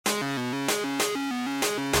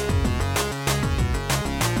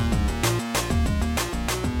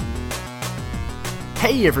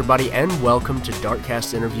Hey everybody, and welcome to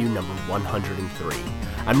Darkcast interview number 103.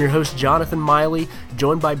 I'm your host Jonathan Miley,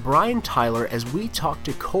 joined by Brian Tyler as we talk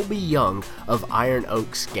to Colby Young of Iron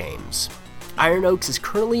Oaks Games. Iron Oaks is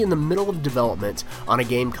currently in the middle of development on a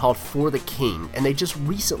game called For the King, and they just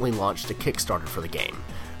recently launched a Kickstarter for the game.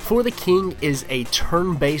 For the King is a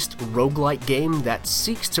turn-based roguelike game that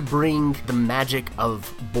seeks to bring the magic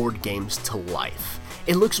of board games to life.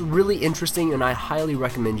 It looks really interesting, and I highly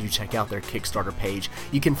recommend you check out their Kickstarter page.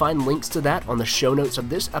 You can find links to that on the show notes of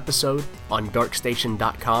this episode on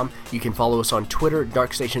darkstation.com. You can follow us on Twitter,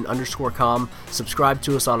 darkstation_com, subscribe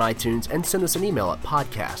to us on iTunes, and send us an email at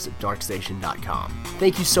podcast@darkstation.com.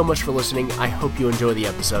 Thank you so much for listening. I hope you enjoy the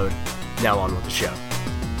episode. Now on with the show.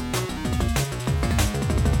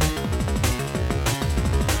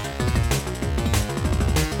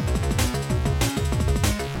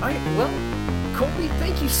 All right, well, Colby,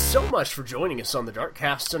 thank you so much for joining us on the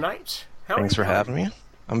Darkcast tonight. Thanks for having me.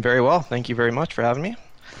 I'm very well. Thank you very much for having me.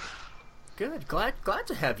 Good. Glad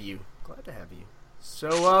to have you.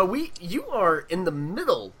 So, you are in the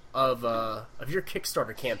middle of your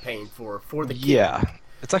Kickstarter campaign for the King. Yeah.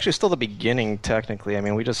 It's actually still the beginning, technically. I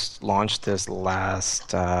mean, we just launched this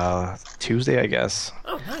last Tuesday, I guess.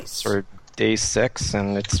 Oh, nice. For day 6,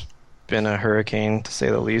 and it's been a hurricane, to say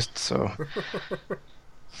the least, so...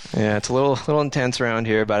 Yeah, it's a little intense around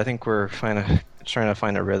here, but I think we're trying to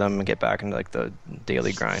find a rhythm and get back into like the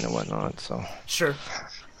daily grind and whatnot. So sure,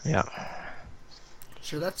 yeah,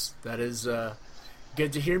 sure. That is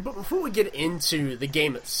good to hear. But before we get into the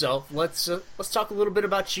game itself, let's talk a little bit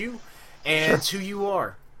about you and who you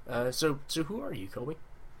are. So who are you, Colby?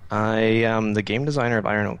 I am the game designer of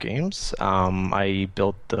Iron Oak Games. I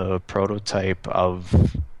built the prototype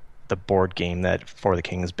of the board game that For the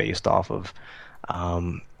King is based off of.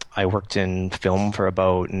 I worked in film for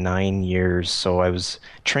about 9 years, so I was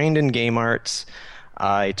trained in game arts.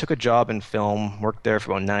 I took a job in film, worked there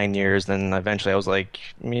for about 9 years, then eventually I was like,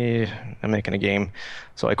 I'm making a game.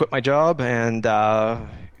 So I quit my job, and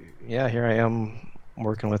here I am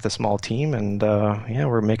working with a small team, and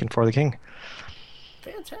we're making For the King.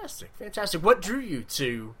 Fantastic. What drew you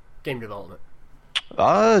to game development?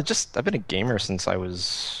 I've been a gamer since I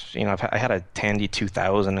was, I had a Tandy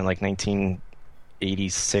 2000 in like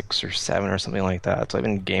 1986 or 7 or something like that. So I've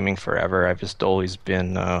been gaming forever. I've just always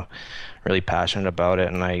been really passionate about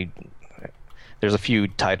it, and there's a few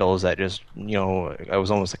titles that just, I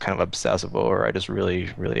was almost kind of obsessive over. I just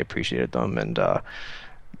really, really appreciated them, and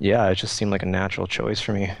it just seemed like a natural choice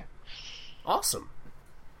for me. Awesome.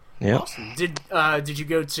 Yeah. Awesome. Did you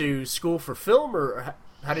go to school for film, or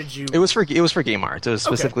how did you? It was for game arts. It was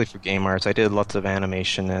specifically for game arts. I did lots of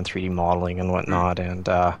animation and 3D modeling and whatnot, and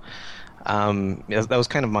that was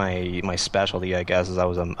kind of my specialty, I guess. Is I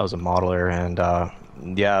was a modeler, and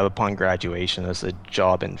upon graduation, a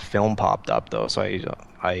job in film popped up though. So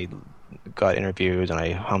I got interviewed, and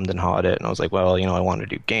I hummed and hawed it, and I was like, well, I want to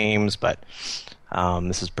do games, but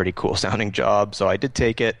this is a pretty cool sounding job. So I did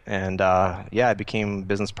take it, and I became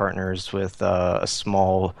business partners with a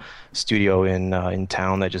small studio in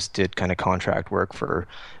town that just did kind of contract work for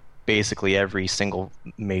basically every single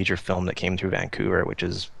major film that came through Vancouver, which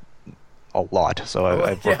is a lot. So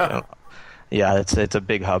I've worked on, it's a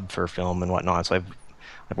big hub for film and whatnot. So I've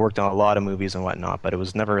worked on a lot of movies and whatnot, but it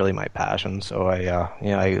was never really my passion. So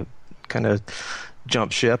I kind of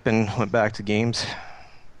jumped ship and went back to games.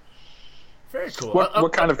 Very cool.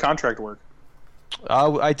 What kind of contract work?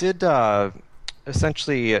 I did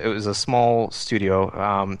essentially, it was a small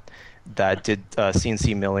studio that did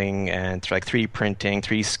CNC milling and like 3D printing,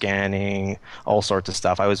 3D scanning, all sorts of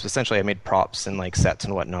stuff. I made props and like sets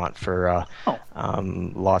and whatnot for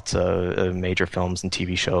lots of major films and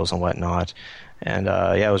TV shows and whatnot. And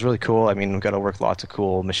it was really cool. I mean, we've got to work lots of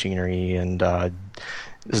cool machinery and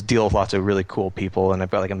just deal with lots of really cool people. And I've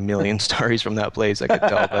got like a million stories from that place I could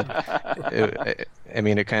tell. But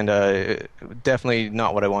it kind of definitely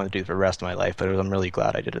not what I want to do for the rest of my life. But I'm really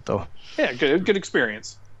glad I did it though. Yeah, good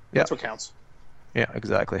experience. That's what counts. Yeah,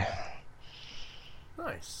 exactly.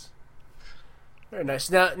 Nice. Very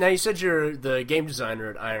nice. Now you said you're the game designer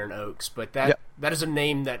at Iron Oaks, but that is a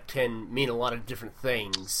name that can mean a lot of different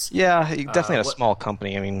things. Yeah, definitely a small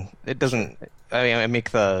company. I mean, it doesn't...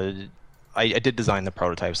 I did design the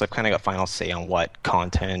prototypes. So I've kind of got final say on what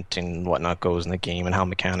content and whatnot goes in the game and how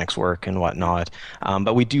mechanics work and whatnot.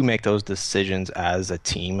 But we do make those decisions as a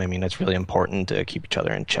team. I mean, it's really important to keep each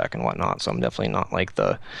other in check and whatnot. So I'm definitely not like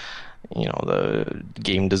the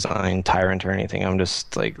game design tyrant or anything. I'm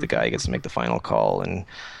just like the guy who gets to make the final call and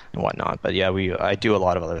whatnot. But yeah, I do a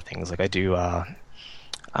lot of other things. Like I do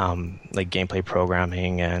like gameplay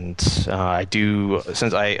programming, and I do,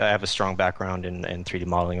 since I have a strong background in 3D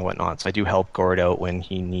modeling and whatnot, so I do help Gord out when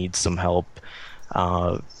he needs some help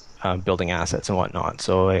building assets and whatnot.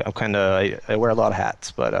 So I wear a lot of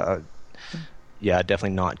hats, but yeah,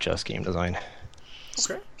 definitely not just game design.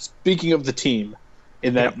 Okay. Speaking of the team,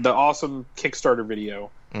 in that the awesome Kickstarter video,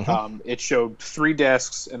 it showed 3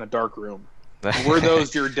 desks and a dark room. Were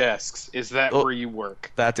those your desks? Is that where you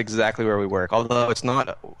work? That's exactly where we work. Although it's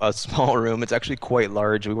not a small room, it's actually quite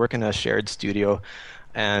large. We work in a shared studio,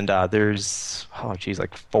 and there's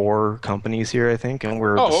like 4 companies here, I think, and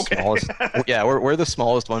we're the smallest. Yeah, we're the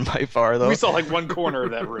smallest one by far, though. We saw like one corner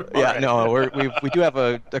of that room. Yeah, no, we do have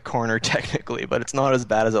a corner technically, but it's not as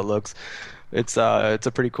bad as it looks. It's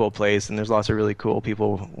a pretty cool place, and there's lots of really cool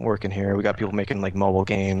people working here. We got people making like mobile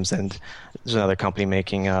games, and there's another company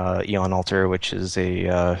making Eon Alter, which is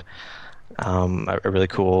a really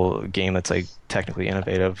cool game that's like technically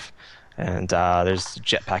innovative. And there's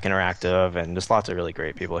Jetpack Interactive, and there's lots of really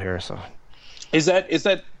great people here. So, is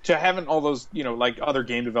that to having all those like other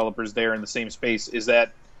game developers there in the same space? Is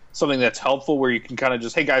that something that's helpful where you can kind of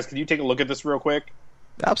just, hey guys, can you take a look at this real quick?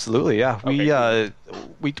 Absolutely, yeah. Okay.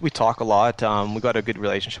 We talk a lot. We got a good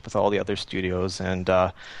relationship with all the other studios, and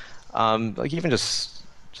like even just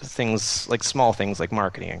things like small things like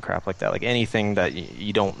marketing and crap like that. Like anything that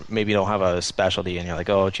you don't have a specialty, and you're like,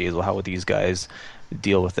 oh geez, well how would these guys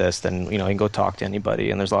deal with this? Then you can go talk to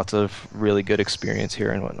anybody, and there's lots of really good experience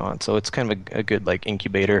here and whatnot. So it's kind of a good like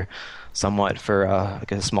incubator, somewhat for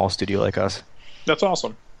like a small studio like us. That's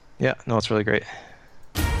awesome. Yeah, no, it's really great.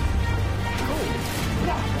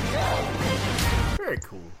 Very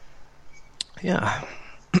cool. Yeah.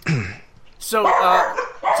 So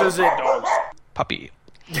is it dogs? Puppy.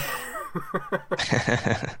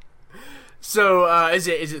 So is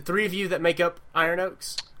it 3 of you that make up Iron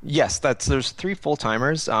Oaks? Yes, there's 3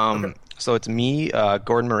 full-timers. Okay. So it's me,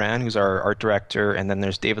 Gordon Moran, who's our art director, and then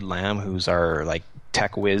there's David Lamb, who's our like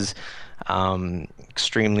tech whiz.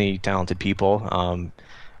 Extremely talented people.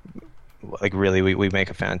 Like really, we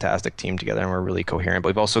make a fantastic team together, and we're really coherent. But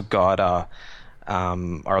we've also got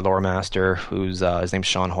our lore master, who's his name's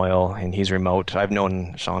Sean Hoyle, and he's remote. I've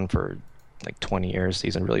known Sean for like 20 years.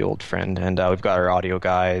 He's a really old friend, and we've got our audio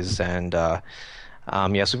guys, and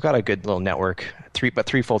yes, we've got a good little network.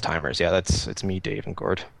 3 full timers. Yeah, it's me, Dave, and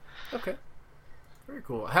Gord. Okay, very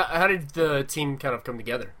cool. How did the team kind of come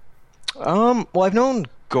together? Well, I've known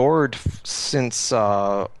Gord since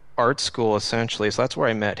art school, essentially, so that's where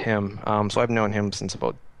I met him. So I've known him since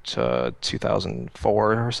about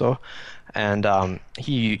 2004 or so, and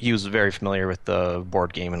he was very familiar with the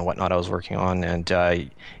board game and whatnot I was working on, and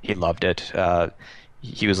he loved it.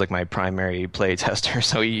 He was like my primary play tester,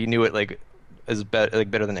 so he knew it like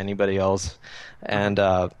better than anybody else, and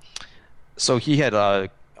so he had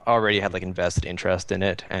already had like invested interest in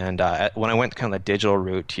it, and when I went kind of the digital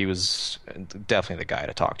route, he was definitely the guy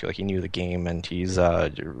to talk to. Like he knew the game, and he's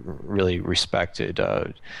a really respected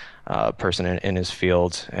person in his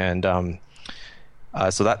field, and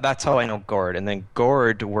so that's how I know Gord. And then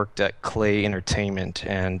Gord worked at Clay Entertainment,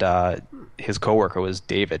 and his coworker was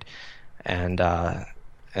David, and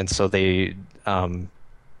so they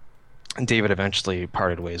David eventually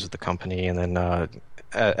parted ways with the company, and then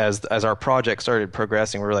as our project started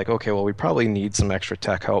progressing, we were like, okay, well, we probably need some extra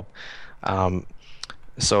tech help. And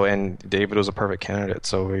David was a perfect candidate.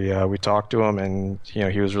 So we talked to him, and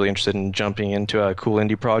he was really interested in jumping into a cool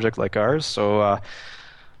indie project like ours. So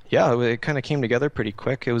yeah, it kind of came together pretty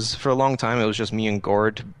quick. It was, for a long time, it was just me and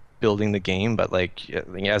Gord building the game, but like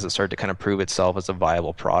as it started to kind of prove itself as a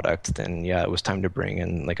viable product, then yeah, it was time to bring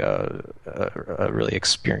in like a really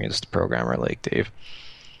experienced programmer like Dave.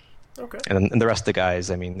 Okay. And the rest of the guys,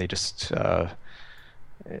 I mean, they just I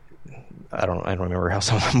don't remember how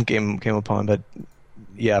some of them came upon, but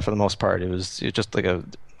yeah, for the most part, it was just like a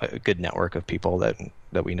good network of people that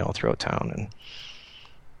we know throughout town. And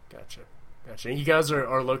Gotcha. And you guys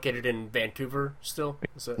are located in Vancouver still?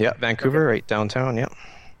 Yeah, Vancouver, okay. Right downtown. Yeah.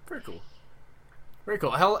 Very cool. Very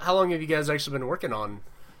cool. How long have you guys actually been working on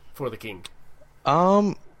For the King?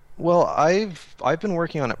 Well, I've been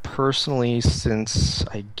working on it personally since,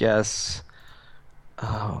 I guess,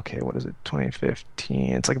 what is it,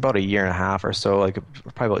 2015? It's like about a year and a half or so, like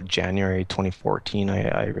probably about January 2014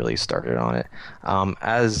 I really started on it.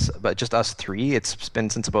 But just us 3, it's been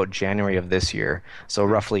since about January of this year, so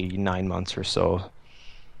roughly 9 months or so.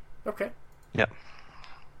 Okay. Yeah.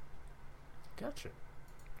 Gotcha.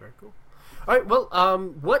 Very cool. All right, well,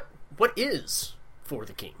 what is For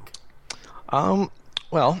the King?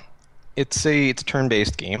 Well, it's a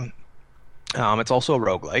turn-based game. It's also a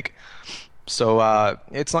roguelike. So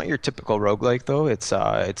it's not your typical roguelike, though. It's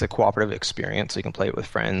a cooperative experience. So you can play it with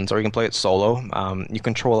friends, or you can play it solo. You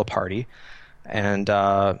control a party, and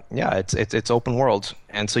yeah, it's open world,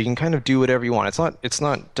 and so you can kind of do whatever you want. It's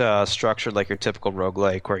not structured like your typical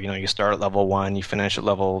roguelike, where you start at level 1, you finish at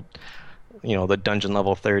level, the dungeon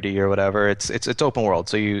level 30 or whatever. It's open world,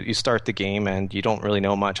 so you start the game and you don't really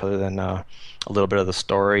know much other than a little bit of the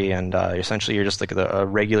story, and essentially you're just like a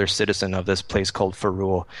regular citizen of this place called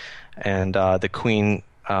Ferrule, and the queen,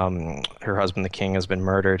 her husband the king, has been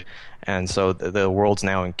murdered, and so the world's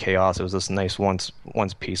now in chaos. It was this nice once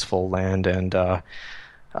peaceful land, and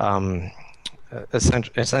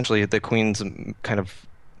essentially the queen's kind of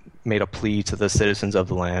made a plea to the citizens of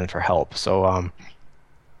the land for help. So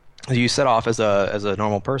you set off as a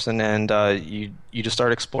normal person, and you just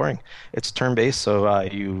start exploring. It's turn based, so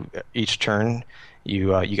each turn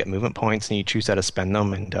you get movement points, and you choose how to spend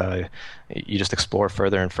them, and you just explore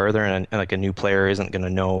further and further. And like a new player isn't going to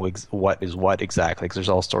know what is what exactly, because there's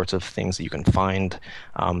all sorts of things that you can find,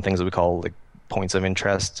 things that we call like points of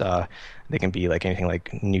interest. They can be like anything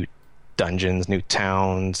like new dungeons, new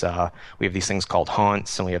towns. We have these things called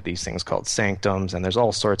haunts, and we have these things called sanctums, and there's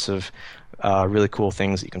all sorts of really cool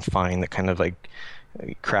things that you can find that kind of like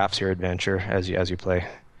crafts your adventure as you play.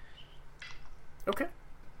 Okay.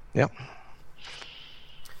 Yep.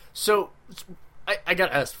 So I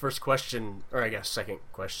got asked first question, or I guess second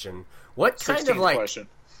question. What kind of like question.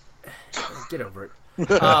 Get over it.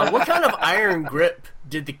 What kind of iron grip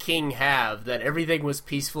did the king have that everything was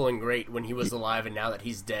peaceful and great when he was alive, and now that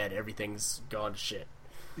he's dead, everything's gone to shit?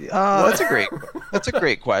 That's a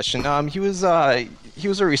great question. He was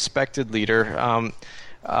a respected leader,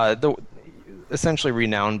 essentially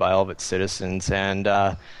renowned by all of its citizens, and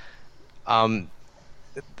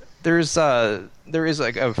there is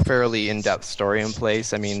like a fairly in-depth story in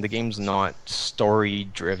place. I mean, the game's not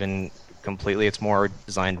story-driven completely. It's more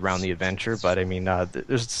designed around the adventure, but I mean,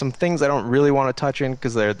 there's some things I don't really want to touch in,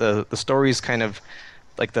 because the story's kind of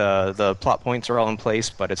like the plot points are all in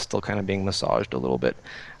place, but it's still kind of being massaged a little bit.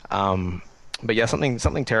 But yeah,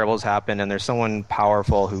 something terrible has happened, and there's someone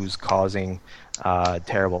powerful who's causing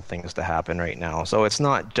terrible things to happen right now. So it's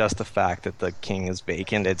not just the fact that the king is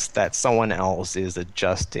vacant; it's that someone else is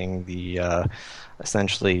adjusting the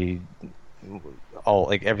essentially all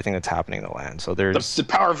like everything that's happening in the land. So there's the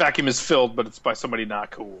power vacuum is filled, but it's by somebody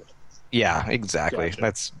not cool. Yeah, exactly. Gotcha.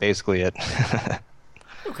 That's basically it.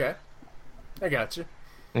 Okay, I got you.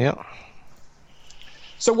 Yeah.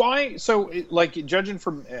 So why? So like, judging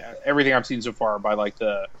from everything I've seen so far, by like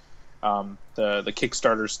the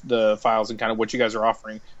Kickstarters, the files, and kind of what you guys are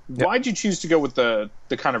offering, yep, why'd you choose to go with the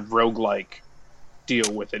kind of roguelike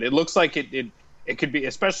deal with it? It looks like it could be,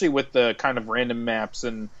 especially with the kind of random maps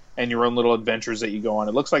and your own little adventures that you go on.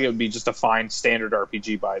 It looks like it would be just a fine standard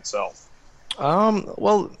RPG by itself.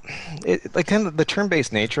 Well, like kind of the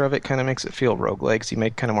turn-based nature of it kind of makes it feel roguelike. So you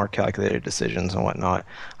make kind of more calculated decisions and whatnot.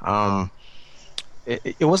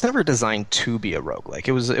 It was never designed to be a roguelike.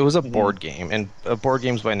 It was a board game, and board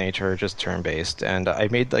games by nature are just turn-based. And I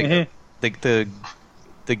made like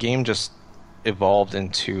the game just evolved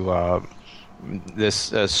into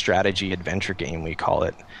this strategy adventure game, we call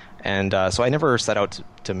it. And so I never set out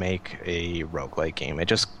to make a roguelike game. It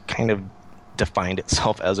just kind of defined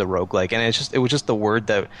itself as a roguelike, and it was just the word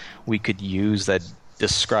that we could use that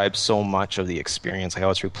describes so much of the experience. Like how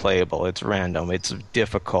it's replayable, it's random, it's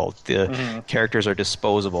difficult, the characters are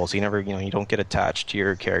disposable, so you never you don't get attached to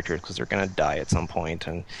your characters because they're going to die at some point.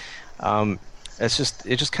 And it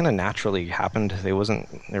just kind of naturally happened. It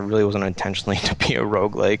really wasn't intentionally to be a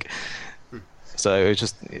roguelike. So it's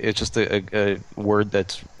just a word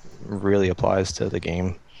that's really applies to the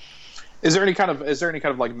game. Is there any kind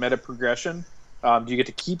of like meta progression? Do you get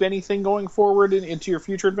to keep anything going forward into your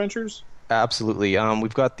future adventures? Absolutely.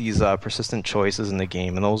 We've got these persistent choices in the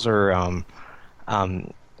game, and those are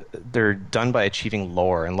they're done by achieving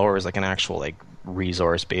lore, and lore is like an actual like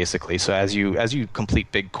resource basically. So as you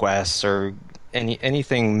complete big quests or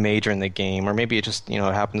anything major in the game, or maybe it just it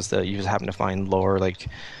happens that you just happen to find lore like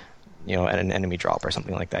at an enemy drop or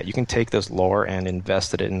something like that, you can take this lore and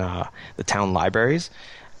invest it in the town libraries.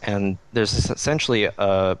 And there's essentially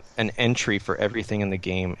an entry for everything in the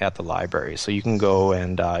game at the library. So you can go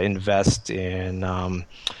and invest in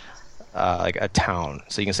like a town.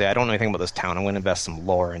 So you can say, I don't know anything about this town, I'm going to invest some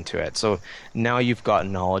lore into it. So now you've got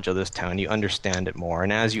knowledge of this town, you understand it more.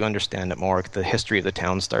 And as you understand it more, the history of the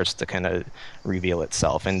town starts to kind of reveal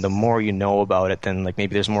itself. And the more you know about it, then like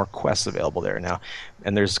maybe there's more quests available there now.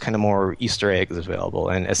 And there's kind of more Easter eggs available.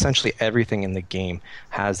 And essentially everything in the game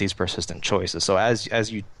has these persistent choices. So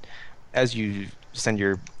as you send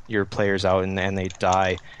your players out and they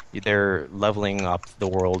die, they're leveling up the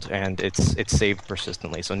world, and it's saved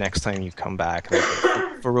persistently. So next time you come back, like,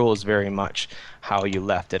 Ferrule is very much how you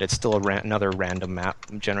left it. It's still another random map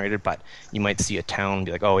generated, but you might see a town and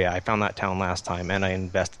be like, oh yeah, I found that town last time, and I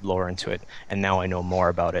invested lore into it, and now I know more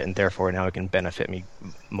about it, and therefore now it can benefit me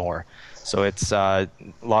more. So it's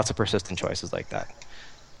lots of persistent choices like that.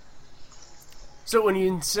 So when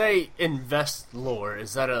you say invest lore,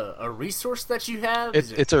 is that a resource that you have?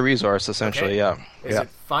 It's a resource, essentially. Okay. Yeah. Is it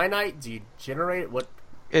finite? Do you generate it?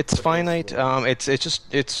 It's finite.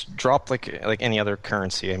 It's dropped like any other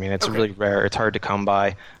currency. I mean, it's really rare. It's hard to come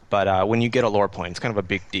by. But when you get a lore point, it's kind of a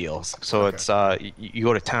big deal. So it's you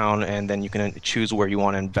go to town, and then you can choose where you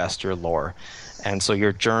want to invest your lore. And so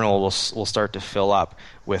your journal will start to fill up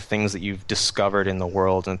with things that you've discovered in the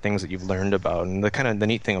world and things that you've learned about. And the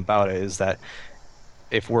neat thing about it is that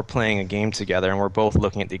if we're playing a game together and we're both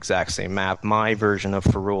looking at the exact same map, my version of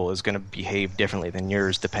Ferrule is going to behave differently than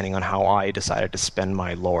yours depending on how I decided to spend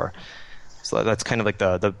my lore. So that's kind of like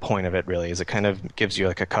the point of it, really, is it kind of gives you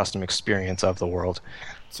like a custom experience of the world.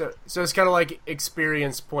 So it's kind of like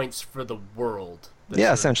experience points for the world.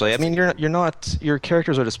 Yeah, essentially. I mean, you're not, your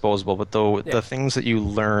characters are disposable, but the things that you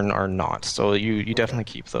learn are not. So you definitely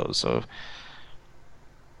keep those. So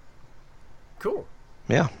cool.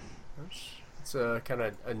 Yeah. It's a kind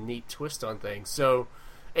of a neat twist on things. So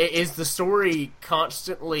is the story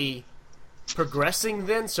constantly progressing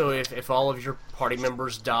then? So if all of your party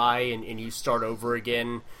members die and you start over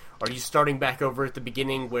again, are you starting back over at the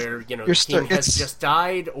beginning where the king has just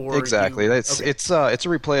died? Or exactly. It's a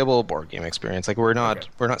replayable board game experience. Like we're not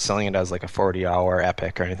selling it as like a 40-hour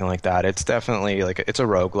epic or anything like that. It's definitely like it's a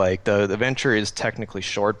roguelike. The adventure is technically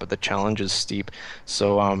short, but the challenge is steep.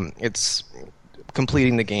 So it's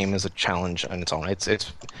completing the game is a challenge on its own.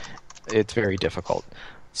 It's very difficult.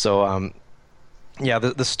 So yeah,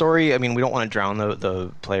 the story, I mean, we don't want to drown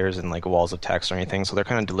the players in like walls of text or anything, so they're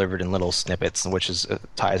kind of delivered in little snippets, which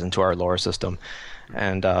ties into our lore system.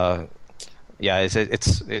 And yeah,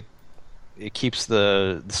 it keeps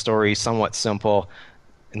the story somewhat simple,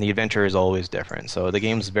 and the adventure is always different. So the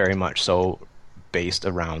game's very much so based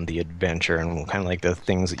around the adventure and kind of like the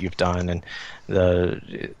things that you've done and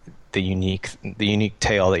the unique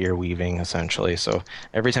tale that you're weaving, essentially. So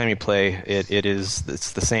every time you play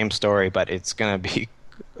it's the same story, but it's going to be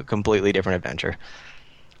a completely different adventure.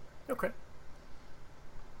 Okay.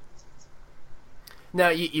 Now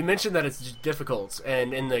you mentioned that it's difficult,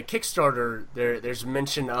 and in the Kickstarter there's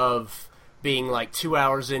mention of being like 2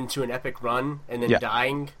 hours into an epic run and then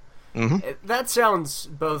dying. Mm-hmm. That sounds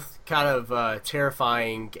both kind of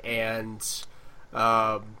terrifying and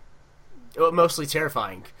mostly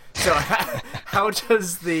terrifying. So how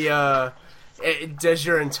does does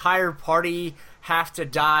your entire party have to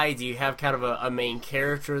die? Do you have kind of a main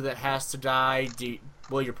character that has to die?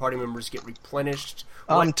 Will your party members get replenished?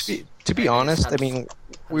 To be honest, I mean,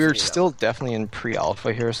 we're still definitely in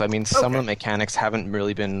pre-alpha here, so I mean, some of the mechanics haven't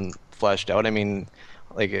really been fleshed out. I mean,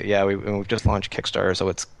 like, yeah, we've just launched Kickstarter, so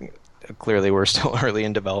it's clearly we're still early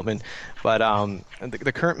in development. But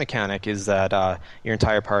the current mechanic is that your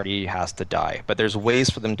entire party has to die, but there's ways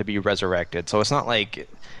for them to be resurrected. So it's not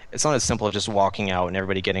as simple as just walking out and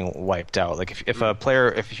everybody getting wiped out. Like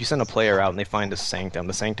if you send a player out and they find a sanctum,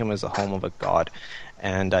 the sanctum is the home of a god,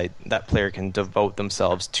 and that player can devote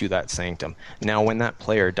themselves to that sanctum. Now, when that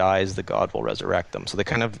player dies, the god will resurrect them. So they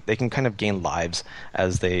can kind of gain lives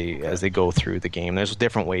as they go through the game. There's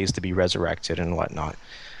different ways to be resurrected and whatnot.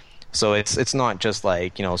 So it's not just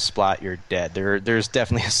like, splat, you're dead. There's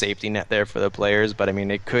definitely a safety net there for the players, but I mean,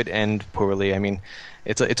 it could end poorly. I mean,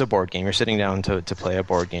 it's a board game. You're sitting down to play a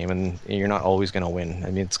board game, and you're not always going to win. I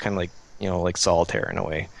mean, it's kind of like, like solitaire in a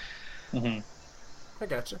way. Mm-hmm. I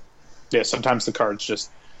gotcha. Yeah, sometimes the cards just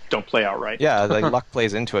don't play out right. Yeah, like luck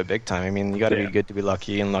plays into it big time. I mean, you got to be good to be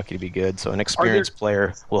lucky and lucky to be good. So an experienced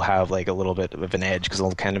player will have like a little bit of an edge because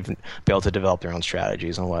they'll kind of be able to develop their own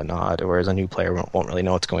strategies and whatnot. Whereas a new player won't really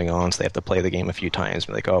know what's going on, so they have to play the game a few times.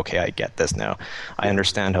 Be like, oh, okay, I get this now. I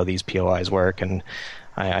understand how these POIs work, and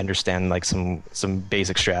I understand like some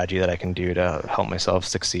basic strategy that I can do to help myself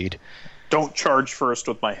succeed. Don't charge first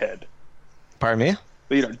with my head. Pardon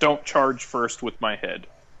me? Don't charge first with my head.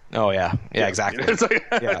 Oh, yeah, exactly. It's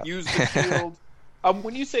like, use the shield.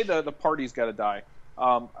 When you say the party's got to die,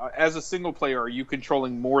 as a single player, are you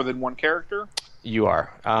controlling more than one character? You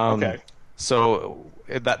are. Okay. So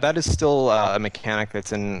that is still a mechanic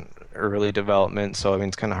that's in early development, so I mean,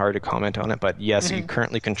 it's kind of hard to comment on it. But yes, you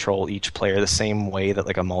currently control each player the same way that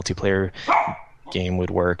like a multiplayer game would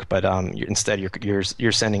work. But instead,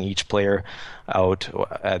 you're sending each player out,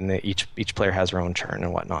 and each player has their own turn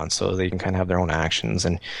and whatnot, so they can kind of have their own actions.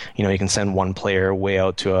 And you can send one player way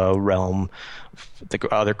out to a realm, the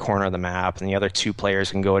other corner of the map, and the other two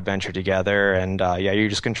players can go adventure together. And you're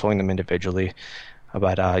just controlling them individually.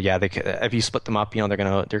 But if you split them up,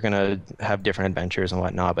 they're gonna have different adventures and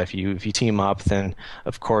whatnot. But if you team up, then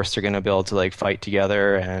of course they're gonna be able to like fight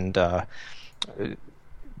together and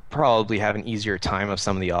probably have an easier time of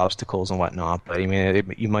some of the obstacles and whatnot. But I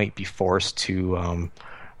mean, you might be forced to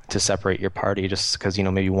separate your party just because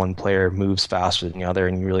maybe one player moves faster than the other,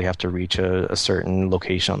 and you really have to reach a certain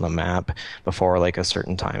location on the map before like a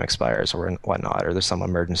certain time expires or whatnot, or there's some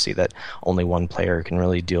emergency that only one player can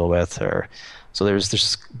really deal with, or so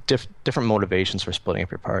there's different motivations for splitting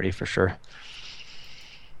up your party for sure.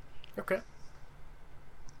 Okay.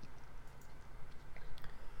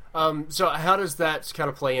 So how does that kind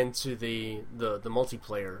of play into the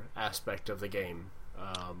multiplayer aspect of the game?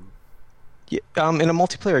 In a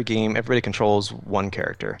multiplayer game, everybody controls one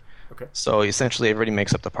character. Okay. So essentially, everybody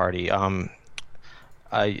makes up the party.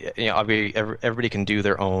 Everybody can do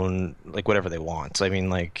their own, like whatever they want. So I mean,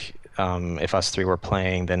 like if us three were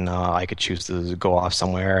playing, then I could choose to go off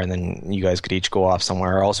somewhere, and then you guys could each go off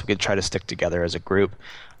somewhere. Or else we could try to stick together as a group.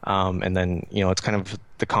 And then it's kind of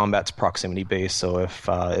the combat's proximity based. So if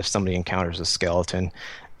somebody encounters a skeleton,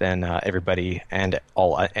 then everybody and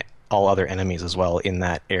all other enemies as well in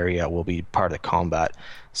that area will be part of the combat.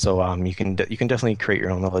 So you can definitely create your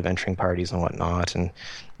own little adventuring parties and whatnot. And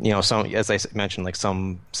some, as I mentioned, like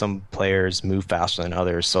some players move faster than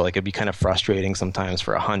others. So like it'd be kind of frustrating sometimes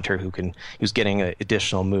for a hunter who's getting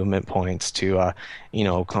additional movement points to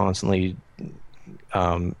constantly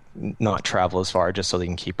not travel as far just so they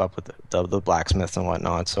can keep up with the blacksmiths and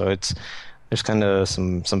whatnot. So there's kind of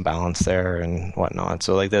some balance there and whatnot.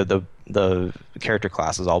 So like the character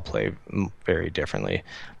classes all play very differently,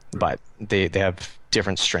 but they have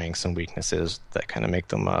different strengths and weaknesses that kind of make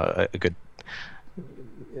them a good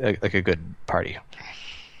party.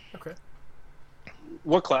 Okay.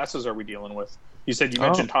 What classes are we dealing with? You said you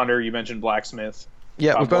mentioned hunter, you mentioned blacksmith.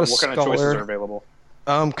 Yeah, we've got what kind of choices are available?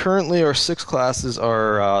 Currently, our 6 classes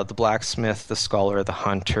are the blacksmith, the scholar, the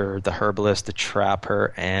hunter, the herbalist, the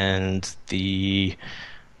trapper, and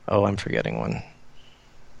I'm forgetting one.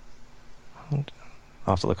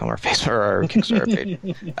 I'll have to look on our Facebook or our Kickstarter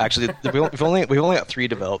page. Actually, we've only got 3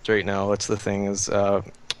 developed right now. That's the thing is,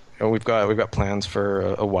 we've got plans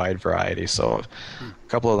for a wide variety. So a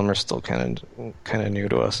couple of them are still kind of new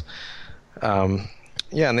to us.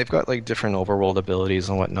 Yeah, and they've got like different overworld abilities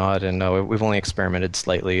and whatnot, and we've only experimented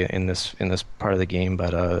slightly in this part of the game.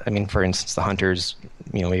 But I mean, for instance, the hunter's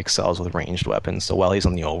he excels with ranged weapons. So while he's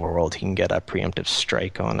on the overworld, he can get a preemptive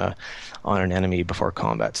strike on an enemy before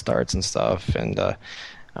combat starts and stuff. And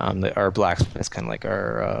our blacksmith is kind of like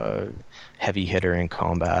our heavy hitter in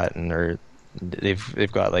combat, and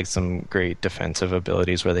they've got like some great defensive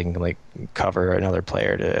abilities where they can like cover another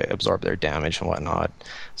player to absorb their damage and whatnot.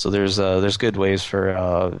 So there's good ways for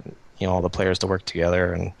all the players to work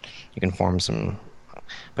together, and you can form some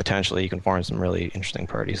really interesting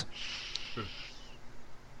parties.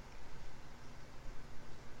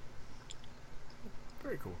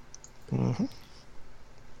 Very cool. Mm-hmm.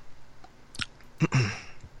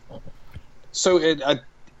 So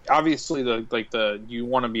obviously you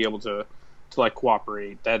want to be able to like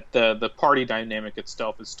cooperate. That the party dynamic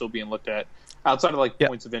itself is still being looked at outside of like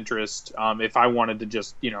points of interest. If I wanted to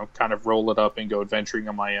just kind of roll it up and go adventuring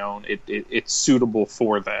on my own, it's suitable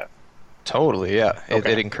for that. Totally, yeah.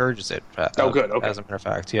 Okay. It encourages it. Good. Okay. As a matter of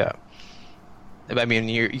fact, yeah. I mean,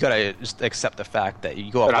 you gotta just accept the fact that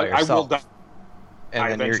you go out by yourself,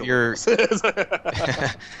 and then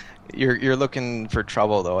you're looking for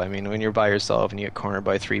trouble, though. I mean, when you're by yourself and you get cornered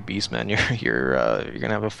by 3 beastmen, you're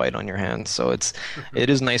gonna have a fight on your hands. So it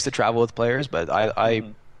is nice to travel with players, but I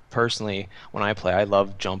personally, when I play, I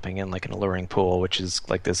love jumping in like an alluring pool, which is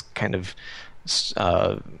like this kind of what's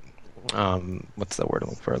the word I'm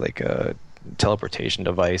looking for, like a teleportation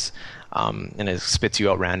device, and it spits you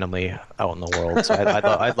out randomly out in the world. So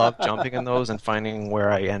I love jumping in those and finding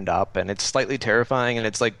where I end up, and it's slightly terrifying, and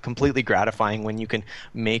it's like completely gratifying when you can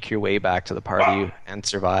make your way back to the party and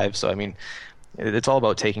survive. So I mean, it's all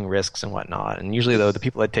about taking risks and whatnot, and usually though the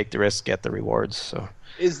people that take the risks get the rewards. So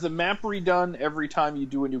is the map redone every time you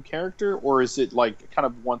do a new character, or is it like kind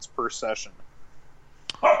of once per session?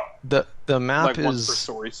 The map like is once per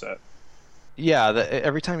story set. Yeah,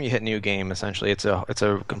 every time you hit new game, essentially, it's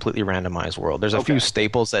a completely randomized world. There's a few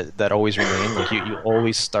staples that always remain. Like you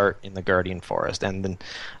always start in the Guardian Forest, and then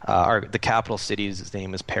the capital city's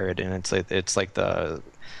name is Peridin. It's like the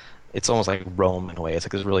it's almost like Rome in a way. It's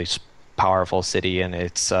like this really powerful city, and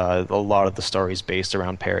it's a lot of the story is based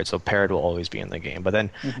around Parrot, so Parrot will always be in the game. But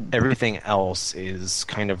then everything else is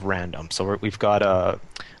kind of random. So we've got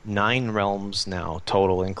 9 realms now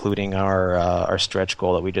total, including our stretch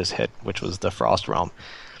goal that we just hit, which was the Frost realm.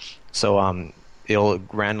 So it'll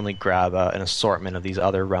randomly grab an assortment of these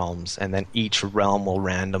other realms, and then each realm will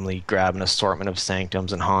randomly grab an assortment of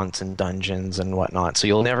sanctums and haunts and dungeons and whatnot. So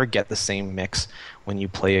you'll never get the same mix when you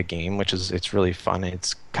play a game, it's really fun.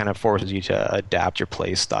 It's kind of forces you to adapt your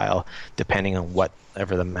play style depending on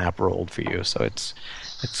whatever the map rolled for you. So it's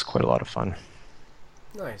quite a lot of fun.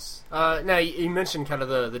 Nice. Now, you mentioned kind of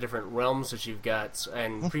the different realms that you've got,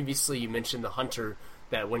 and previously you mentioned the Hunter,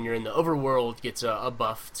 that when you're in the overworld gets a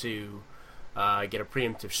buff to get a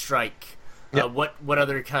preemptive strike. Yep. What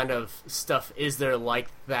other kind of stuff is there like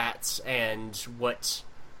that, and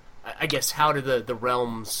I guess how do the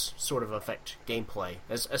realms sort of affect gameplay,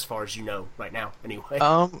 as far as you know right now, anyway?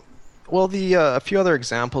 Well, a few other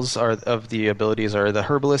examples of the abilities are the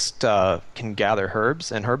Herbalist can gather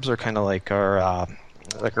herbs, and herbs are kind of like our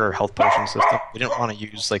health potion system. We didn't want to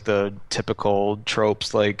use like the typical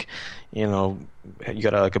tropes, like, you know, you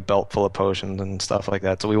got a belt full of potions and stuff like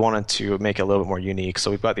that. So we wanted to make it a little bit more unique. So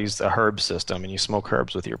we've got these herb system, and you smoke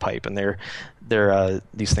herbs with your pipe, and they're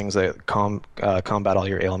these things that combat all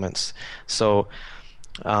your ailments. So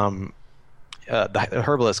the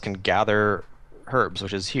herbalist can gather herbs,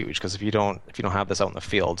 which is huge, because if you don't have this out in the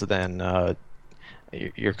field, then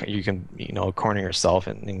you can corner yourself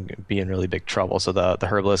and be in really big trouble. So the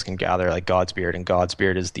herbalist can gather like Godsbeard, and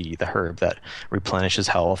Godsbeard is the herb that replenishes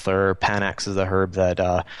health, or Panax is the herb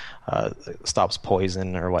that stops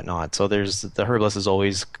poison or whatnot. So the herbalist has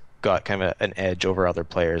always got kind of an edge over other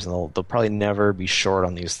players, and they'll probably never be short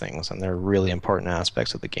on these things, and they're really important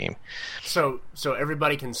aspects of the game. So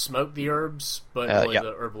everybody can smoke the herbs, but only yeah.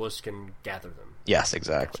 the herbalist can gather them. Yes,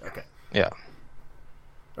 exactly. Okay. Yeah.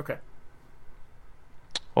 Okay.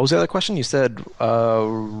 What was the other question? You said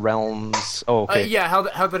realms. Oh, okay. Yeah,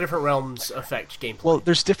 how the different realms affect gameplay. Well,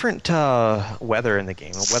 there's different weather in the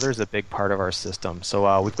game. Weather is a big part of our system.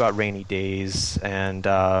 So we've got rainy days, and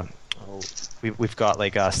we've got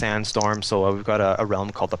like a sandstorm. So we've got a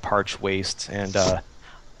realm called the Parched Waste, and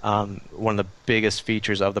one of the biggest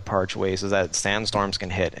features of the Parched Waste is that sandstorms can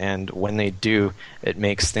hit, and when they do, it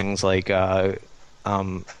makes things like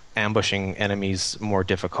ambushing enemies more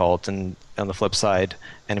difficult, and on the flip side,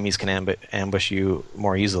 enemies can ambush you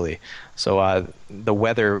more easily. So the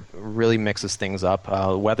weather really mixes things up.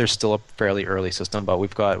 Weather's still a fairly early system, but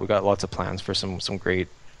we've got lots of plans for some great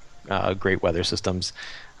weather systems.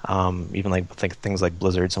 Even like things like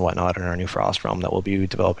blizzards and whatnot in our new Frost realm that we'll be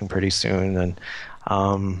developing pretty soon. And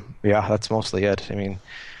yeah, that's mostly it. I mean,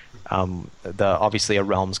 obviously a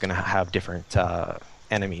realm's going to have different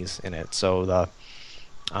enemies in it. So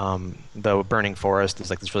the Burning Forest is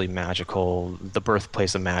like this really magical, the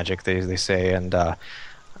birthplace of magic, they say, and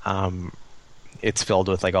it's filled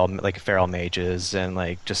with like all like feral mages and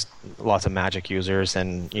like just lots of magic users,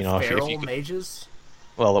 and feral mages.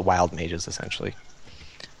 Well, the wild mages essentially.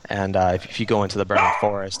 And if you go into the Burning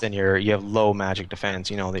Forest and you have low magic defense,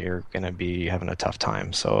 you know that you're going to be having a tough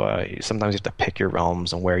time. So sometimes you have to pick your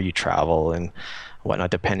realms and where you travel and whatnot,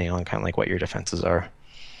 depending on kind of like what your defenses are.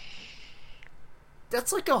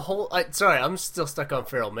 That's like a whole... sorry, I'm still stuck on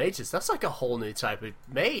feral mages. That's like a whole new type of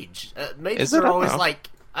mage. Mages are always like...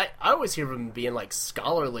 I always hear them being like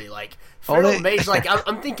scholarly, like feral mage. Like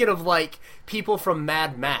I'm thinking of like people from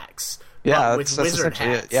Mad Max. Yeah, with wizard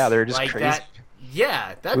hats. Yeah, they're just like crazy.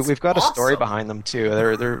 Yeah, that's we've got awesome. A story behind them too.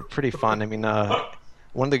 They're pretty fun. I mean,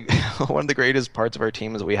 one of the greatest parts of our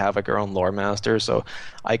team is that we have like our own lore master. So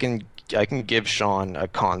I can give Sean a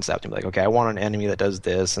concept and be like, okay, I want an enemy that does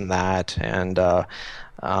this and that, and or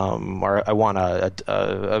I want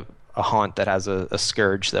a haunt that has a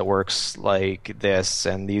scourge that works like this,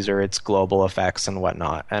 and these are its global effects and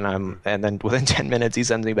whatnot. And then within 10 minutes he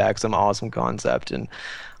sends me back some awesome concept, and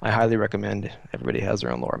I highly recommend everybody has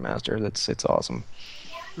their own lore master. It's awesome.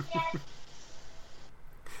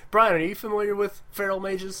 Brian, are you familiar with feral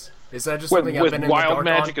mages? Is that just something I've been in wild the dark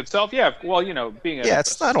magic on? itself? Yeah, well, being I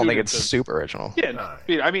don't think it's super original. Yeah,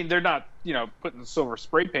 I mean, they're not, putting silver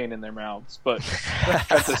spray paint in their mouths, but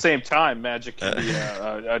at the same time, magic can be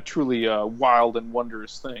a truly wild and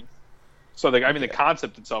wondrous thing. So, the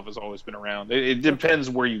concept itself has always been around. It depends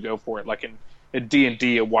where you go for it. Like in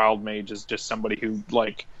D&D, a wild mage is just somebody who,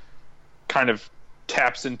 like, kind of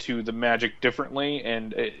taps into the magic differently,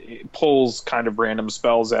 and it pulls kind of random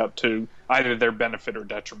spells out to either their benefit or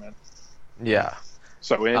detriment. Yeah.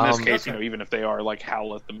 So in this case, even if they are like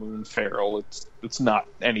Howl at the Moon feral, it's not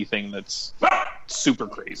anything that's super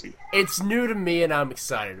crazy. It's new to me, and I'm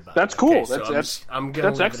excited about That's it. Cool. Okay, I'm gonna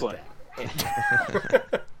that's excellent.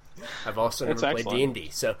 I've also never played D&D.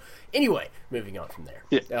 So anyway, moving on from there.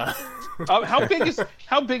 Yeah.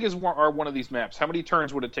 How big are one of these maps? How many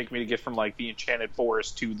turns would it take me to get from like the Enchanted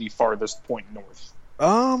Forest to the farthest point north?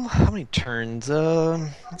 How many turns?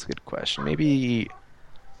 That's a good question. Maybe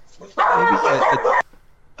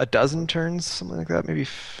a dozen turns, something like that. Maybe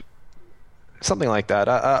something like that.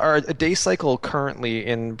 Our day cycle currently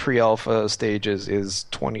in pre-alpha stages is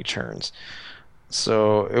 20 turns.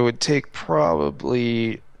 So it would take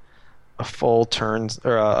probably a full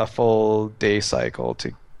day cycle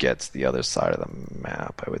to get to the other side of the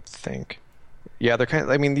map, I would think. Yeah, they're kind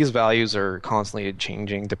of, I mean, these values are constantly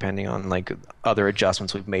changing depending on like other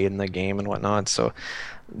adjustments we've made in the game and whatnot. So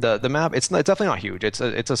the map, it's definitely not huge. It's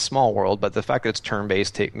a small world, but the fact that it's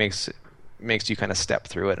turn-based makes you kind of step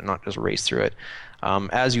through it and not just race through it.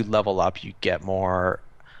 As you level up, you get more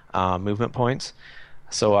movement points.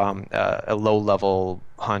 So a low-level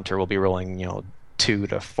hunter will be rolling, 2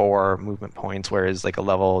 to 4 movement points, whereas like a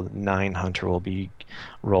level 9 hunter will be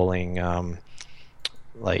rolling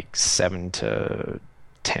like 7 to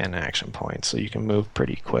 10 action points. So you can move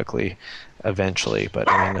pretty quickly eventually.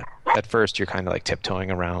 But I mean, at first you're kind of like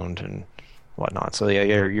tiptoeing around and whatnot. So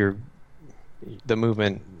yeah, the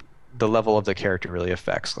movement, the level of the character really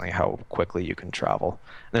affects like how quickly you can travel.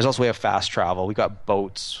 And there's also we have fast travel. We got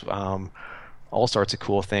boats. All sorts of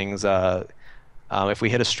cool things. If we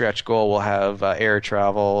hit a stretch goal, we'll have air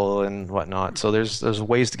travel and whatnot. So there's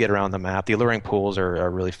ways to get around the map. The alluring pools are a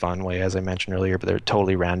really fun way, as I mentioned earlier, but they're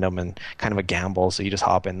totally random and kind of a gamble. So you just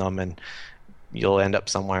hop in them and you'll end up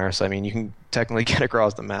somewhere. So I mean, you can technically get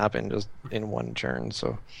across the map in one turn.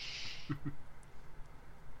 So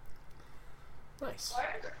nice.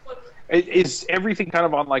 Is everything kind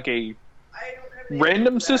of on like a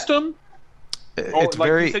random system? It's like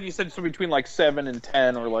very. You said so between like 7 and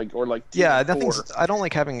 10, or like 2 yeah. and 4. Nothing's. I don't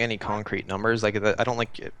like having any concrete numbers. Like I don't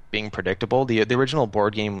like it being predictable. The original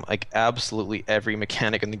board game, like absolutely every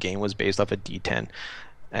mechanic in the game was based off a D10,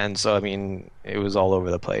 and so I mean it was all over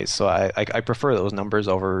the place. So I prefer those numbers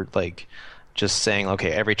over like just saying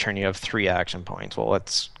okay, every turn you have 3 action points. Well,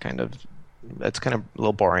 that's kind of a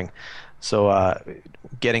little boring. So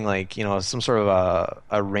getting like some sort of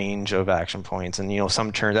a range of action points, and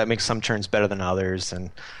some turns that makes some turns better than others,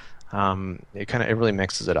 and it really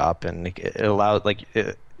mixes it up, and it allows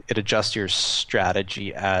it adjusts your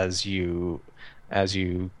strategy as your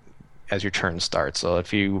turn starts. So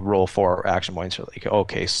if you roll 4 action points, you're like,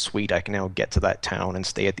 okay, sweet, I can now get to that town and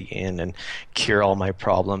stay at the inn and cure all my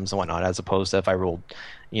problems and whatnot. As opposed to if I rolled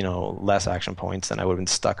less action points, then I would have been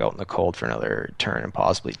stuck out in the cold for another turn and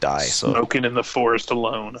possibly die. Smoking in the forest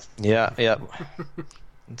alone. Yeah.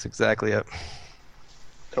 That's exactly it.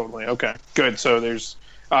 Totally. Okay. Good. So there's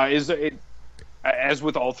is it as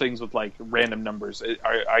with all things with like random numbers,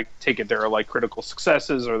 I take it there are like critical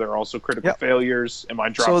successes, or there are also critical failures. Am I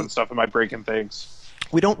dropping stuff? Am I breaking things?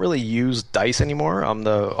 We don't really use dice anymore.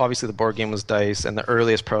 Obviously the board game was dice, and the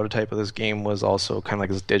earliest prototype of this game was also kind of like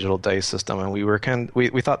this digital dice system. And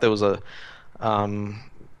we thought there was it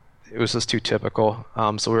was just too typical.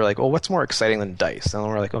 So we were like, well, what's more exciting than dice? And then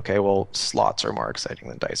we're like, okay, well, slots are more exciting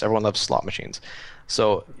than dice. Everyone loves slot machines.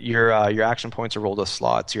 So your action points are rolled with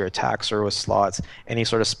slots, your attacks are with slots, any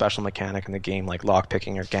sort of special mechanic in the game like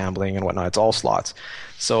lockpicking or gambling and whatnot, it's all slots.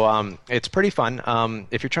 So it's pretty fun.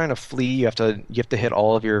 If you're trying to flee, you have to hit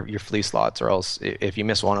all of your flee slots, or else if you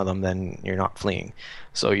miss one of them, then you're not fleeing.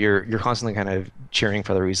 So you're constantly kind of cheering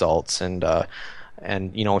for the results, and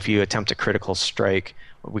if you attempt a critical strike,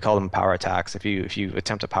 we call them power attacks. If you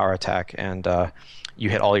attempt a power attack and you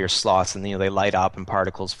hit all your slots, and they light up and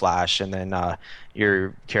particles flash, and then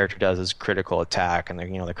your character does his critical attack, and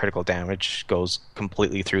the critical damage goes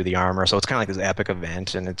completely through the armor. So it's kind of like this epic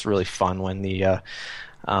event, and it's really fun when the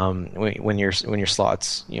when your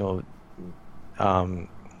slots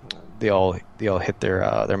they all hit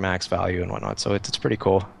their max value and whatnot. So it's pretty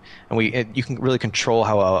cool, and you can really control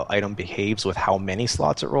how an item behaves with how many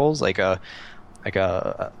slots it rolls. Like a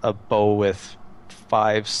bow with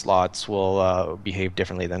 5 slots will behave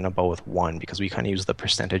differently than a bow with 1, because we kind of use the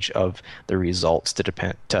percentage of the results to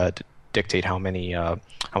dictate how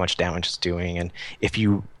much damage it's doing. And if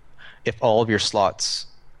all of your slots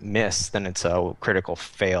miss, then it's a critical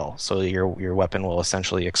fail. So your weapon will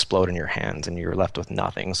essentially explode in your hands, and you're left with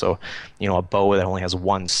nothing. So a bow that only has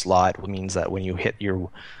 1 slot means that when you hit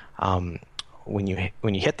when you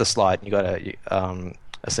hit the slot, you got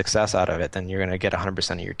a success out of it, then you're going to get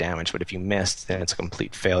 100% of your damage. But if you missed, then it's a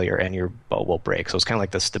complete failure and your bow will break. So it's kind of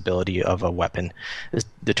like the stability of a weapon is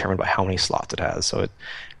determined by how many slots it has. So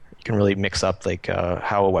can really mix up like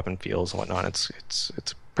how a weapon feels and whatnot. It's a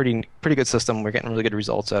pretty good system. We're getting really good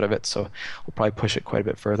results out of it, so we'll probably push it quite a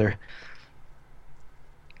bit further.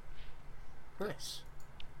 Nice.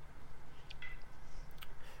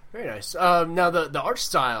 Very nice. Now the art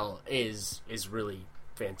style is really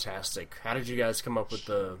fantastic. How did you guys come up with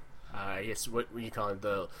the I guess what you call it,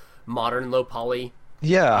 the modern low poly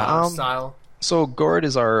style? So Gord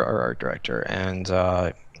is our art director, and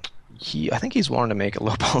I think he's wanted to make a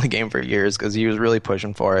low poly game for years because he was really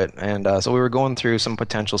pushing for it. And so we were going through some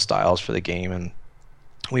potential styles for the game, and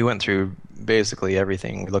we went through basically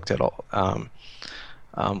everything. We looked at all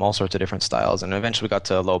sorts of different styles, and eventually we got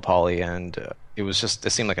to low poly, and it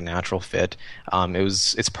seemed like a natural fit.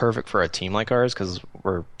 It's perfect for a team like ours because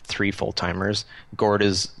we're 3 full-timers. Gord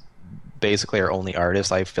is basically our only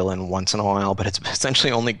artist. I fill in once in a while, but it's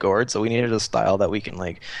essentially only Gord, so we needed a style that we can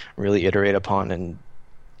like really iterate upon and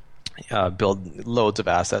build loads of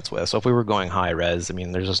assets with. So if we were going high res, I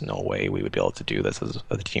mean, there's just no way we would be able to do this as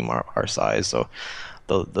a team our size. So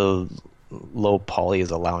the low poly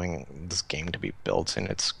is allowing this game to be built in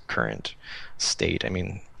its current state. I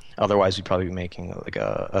mean, otherwise we'd probably be making like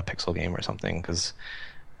a pixel game or something, because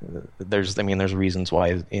there's reasons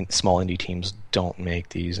why small indie teams don't make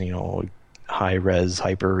these, high res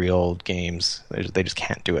hyper real games. They just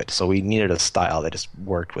can't do it. So we needed a style that just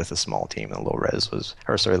worked with a small team, and low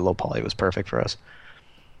poly was perfect for us.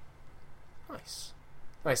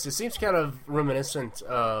 Nice. It seems kind of reminiscent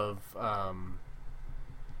of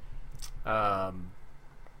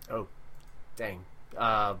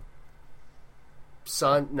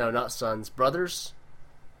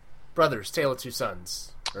Brothers, Tale of Two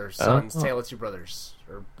Sons. Or Sons, Tale of Two Brothers.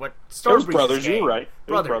 Or what? Those Brothers, you're right.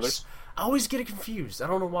 Brothers. I always get it confused. I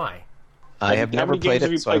don't know why. I have never played it. How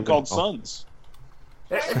many games have you played called Sons?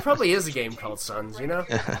 It probably is a game called Sons,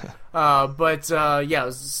 But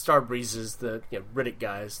Starbreeze is the Riddick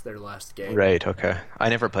guys, their last game. Right, okay. I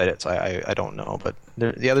never played it, so I don't know. But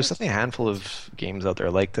there's definitely a handful of games out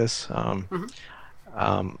there like this.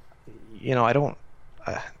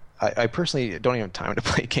 I personally don't even have time to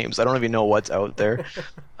play games. I don't even know what's out there,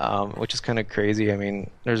 which is kind of crazy. I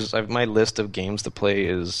mean, my list of games to play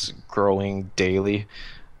is growing daily.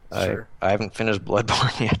 Sure. I haven't finished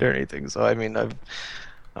Bloodborne yet or anything, so I mean,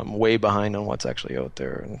 I'm way behind on what's actually out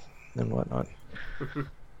there and whatnot.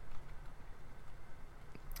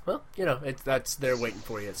 Well, that's they're waiting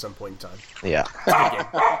for you at some point in time. Yeah. It's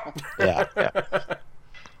a good game.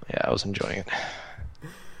 Yeah, I was enjoying it.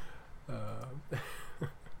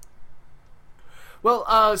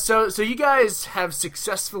 Well, so you guys have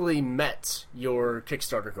successfully met your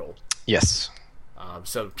Kickstarter goal. Yes.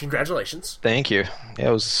 So congratulations. Thank you.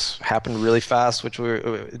 Yeah, it happened really fast, which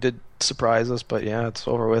it did surprise us, but yeah, it's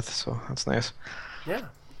over with, so that's nice. Yeah.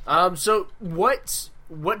 So what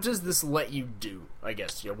does this let you do? I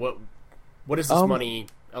guess what does this money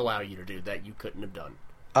allow you to do that you couldn't have done?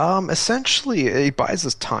 Essentially, it buys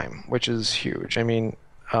us time, which is huge. I mean,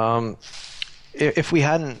 if we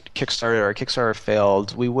hadn't Kickstarted or Kickstarter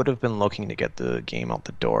failed, we would have been looking to get the game out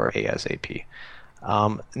the door ASAP.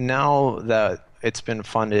 Now that it's been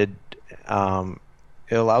funded,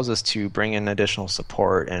 it allows us to bring in additional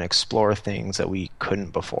support and explore things that we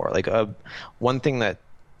couldn't before. Like one thing that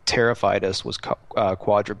terrified us was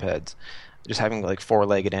quadrupeds, just having like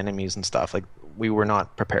 4-legged enemies and stuff. Like we were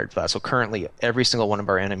not prepared for that. So currently, every single one of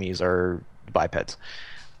our enemies are bipeds.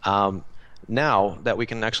 Now that we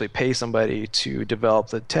can actually pay somebody to develop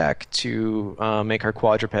the tech to make our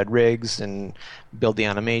quadruped rigs and build the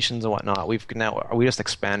animations and whatnot, we just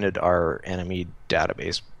expanded our enemy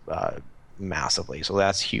database massively. So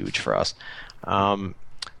that's huge for us.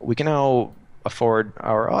 We can now afford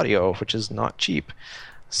our audio, which is not cheap.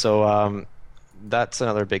 So that's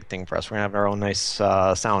another big thing for us. We're gonna have our own nice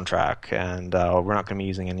soundtrack, and we're not gonna be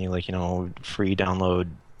using any free download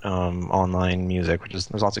online music, there's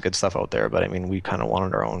lots of good stuff out there, but I mean, we kind of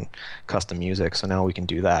wanted our own custom music, so now we can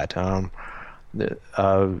do that.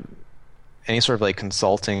 Any sort of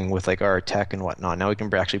consulting with our tech and whatnot, now we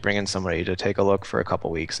can actually bring in somebody to take a look for a couple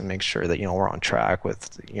weeks and make sure that we're on track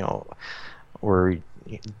with we're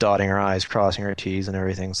dotting our I's, crossing our T's and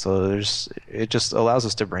everything. So it just allows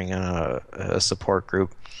us to bring in a support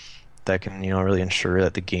group that can really ensure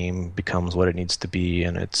that the game becomes what it needs to be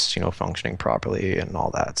and it's functioning properly and all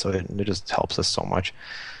that. So it just helps us so much.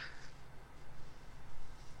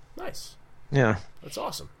 Nice. Yeah, that's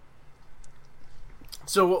awesome.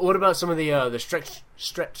 So what about some of the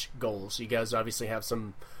stretch goals? You guys obviously have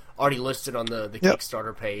some already listed on the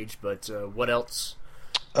Kickstarter page, but what else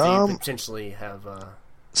do you potentially have?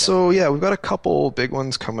 So yeah, we've got a couple big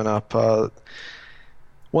ones coming up.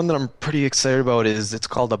 One that I'm pretty excited about it's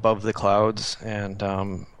called Above the Clouds,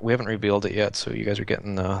 and we haven't revealed it yet, so you guys are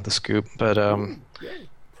getting the scoop. But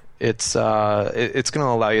it's going to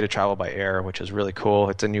allow you to travel by air, which is really cool.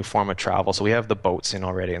 It's a new form of travel. So we have the boats in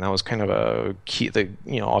already, and that was kind of a key.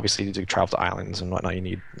 Obviously to travel to islands and whatnot, you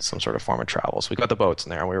need some sort of form of travel. So we got the boats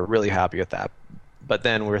in there, and we were really happy with that. But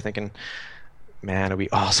then we were thinking, man, it'd be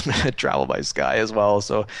awesome to travel by sky as well.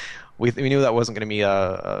 So we knew that wasn't going to be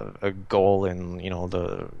a goal in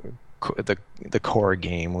the core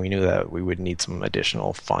game. We knew that we would need some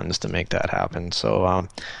additional funds to make that happen. So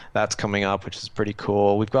that's coming up, which is pretty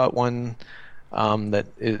cool. We've got one that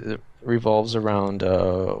revolves around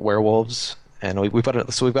werewolves, and we've got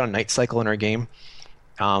a night cycle in our game.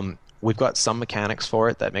 We've got some mechanics for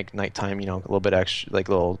it that make nighttime, a little bit extra, like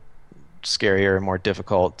a little scarier and more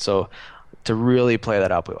difficult. So to really play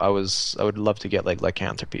that up, I would love to get like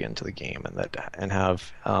lycanthropy into the game, and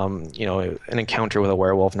have an encounter with a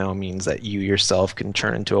werewolf now means that you yourself can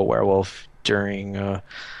turn into a werewolf during a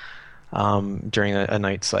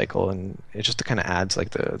night cycle, and it just kind of adds like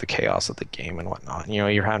the chaos of the game and whatnot.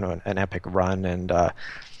 You're having an epic run, and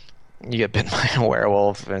you get bitten by a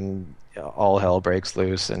werewolf, and all hell breaks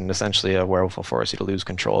loose, and essentially a werewolf will force you to lose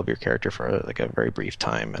control of your character for like a very brief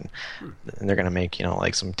time, and they're going to make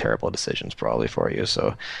like some terrible decisions probably for you.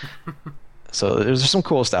 So there's some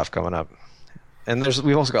cool stuff coming up, and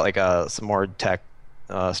we've also got like some more tech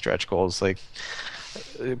stretch goals, like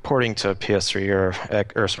porting to PS3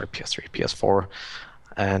 PS4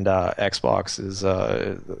 and Xbox is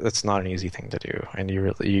it's not an easy thing to do, and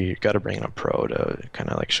you got to bring in a pro to kind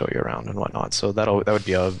of like show you around and whatnot. So that would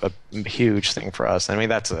be a huge thing for us. I mean,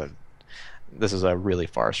 this is a really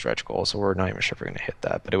far stretch goal, so we're not even sure if we're going to hit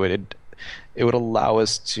that. But it would allow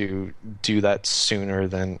us to do that sooner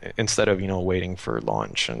than, instead of waiting for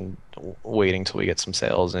launch and waiting till we get some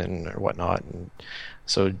sales in or whatnot. And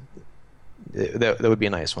so that would be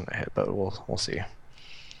a nice one to hit, but we'll see.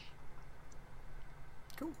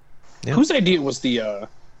 Yeah. Whose idea was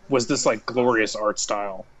this like glorious art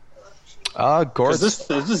style? Gord's. This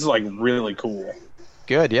is like really cool.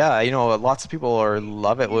 Good, yeah. Lots of people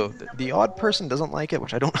love it. Well, the odd person doesn't like it,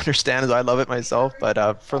 which I don't understand, as I love it myself.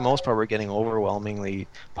 But for the most part, we're getting overwhelmingly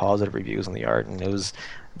positive reviews on the art, and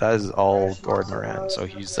that is all Gord Moran. So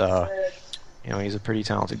he's he's a pretty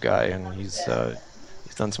talented guy, and he's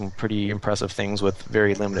done some pretty impressive things with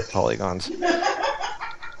very limited polygons.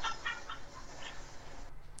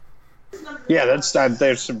 Yeah,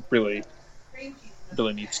 there's some really,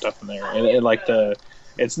 really neat stuff in there, and like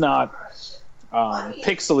it's not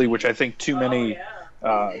pixely, which I think too many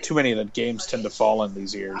of the games tend to fall in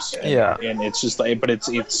these years. And it's just like, but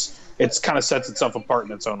it's kind of sets itself apart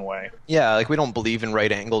in its own way. Yeah, like we don't believe in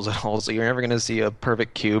right angles at all, so you're never going to see a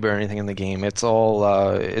perfect cube or anything in the game. It's all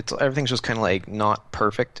everything's just kind of like not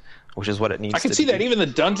perfect, which is what it needs to be. I can see that even the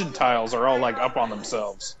dungeon tiles are all like up on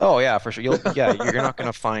themselves. Oh yeah, for sure. You're not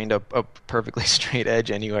going to find a perfectly straight edge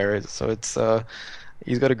anywhere. So it's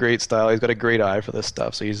he's got a great style. He's got a great eye for this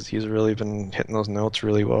stuff. So he's really been hitting those notes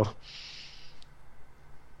really well.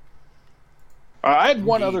 I had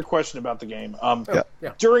one other question about the game.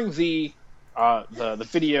 During the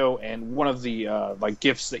video and one of the like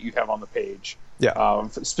gifts that you have on the page,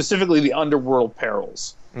 specifically the Underworld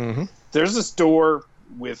Perils. Mm-hmm. There's this door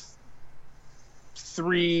with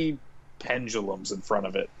 3 pendulums in front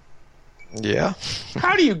of it. Yeah.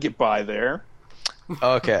 How do you get by there?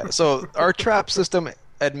 Okay, so our trap system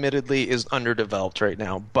admittedly is underdeveloped right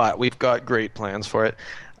now, but we've got great plans for it.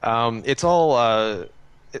 It's all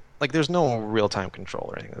there's no real-time control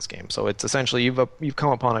or anything in this game, so it's essentially you've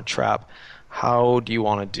come upon a trap. How do you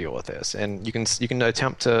want to deal with this? And you can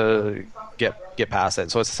attempt to get past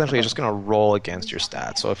it. So it's essentially just going to roll against your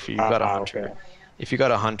stats. So if you've got a hunter. Okay. If you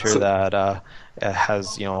got a hunter that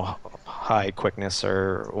has high quickness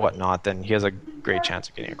or whatnot, then he has a great chance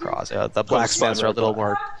of getting across. The blacksmiths are a little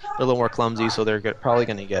more clumsy, so they're probably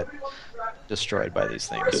going to get destroyed by these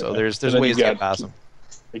things. So there's ways to get past them.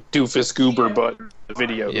 Like Doofus Goober, but the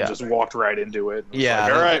video just walked right into it. Yeah.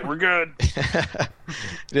 Like, all right, we're good. He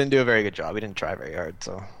didn't do a very good job. He didn't try very hard,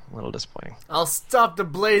 so a little disappointing. I'll stop the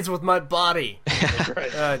blades with my body.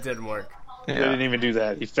 Right. It didn't work. Yeah. He didn't even do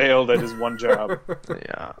that. He failed at his one job.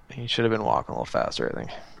 Yeah, he should have been walking a little faster, I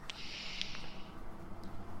think.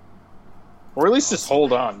 Or at least just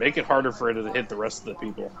hold on. Make it harder for it to hit the rest of the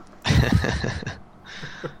people.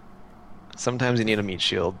 Sometimes you need a meat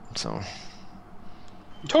shield, so...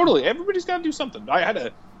 Totally. Everybody's got to do something. I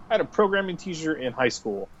had a programming teacher in high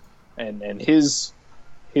school, and his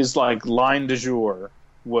like line du jour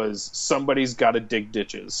was somebody's got to dig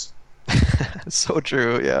ditches. So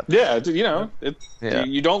true. Yeah. Yeah.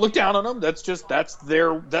 You don't look down on them. That's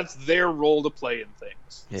their role to play in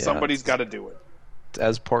things. Yeah, somebody's got to do it. It's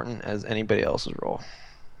as important as anybody else's role.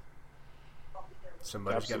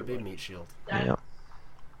 Somebody's got to be a meat shield. Yeah.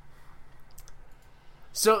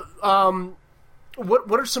 So,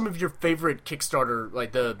 what are some of your favorite Kickstarter,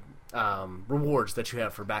 like the rewards that you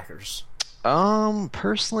have for backers?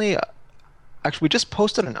 Personally, actually, we just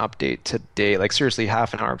posted an update today. Like seriously,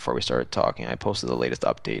 half an hour before we started talking, I posted the latest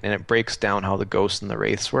update, and it breaks down how the ghosts and the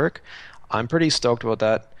wraiths work. I'm pretty stoked about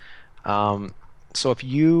that. So if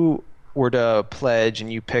you were to pledge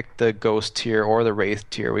and you pick the ghost tier or the wraith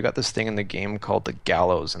tier, we got this thing in the game called the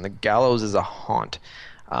Gallows, and the Gallows is a haunt.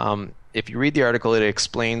 If you read the article, it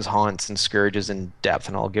explains haunts and scourges in depth,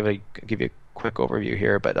 and I'll give you a quick overview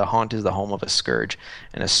here. But a haunt is the home of a scourge,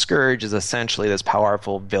 and a scourge is essentially this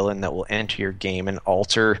powerful villain that will enter your game and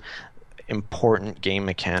alter important game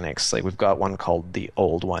mechanics. Like we've got one called the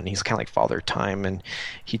Old One. He's kind of like Father Time, and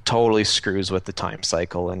he totally screws with the time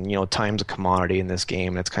cycle. And time's a commodity in this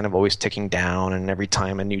game, and it's kind of always ticking down, and every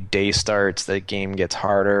time a new day starts, the game gets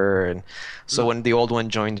harder. And so when the Old One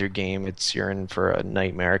joins your game, you're in for a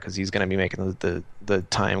nightmare, because he's going to be making the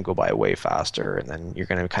time go by way faster, and then you're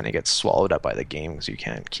going to kind of get swallowed up by the game because you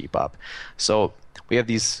can't keep up. So we have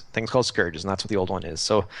these things called scourges, and that's what the Old One is.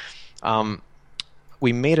 So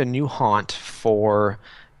we made a new haunt for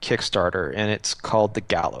Kickstarter, and it's called the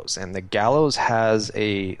Gallows. And the Gallows has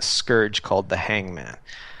a scourge called the Hangman.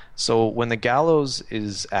 So when the Gallows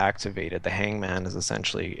is activated, the Hangman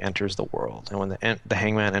essentially enters the world. And when the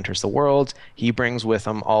Hangman enters the world, he brings with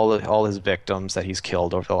him all his victims that he's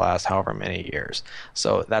killed over the last however many years.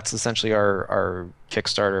 So that's essentially our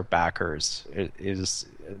Kickstarter backers.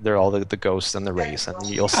 They're all the ghosts and the wraiths, and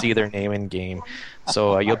you'll see their name in game.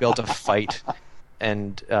 So you'll be able to fight.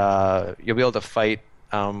 And you'll be able to fight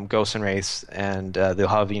ghosts and wraiths, and they'll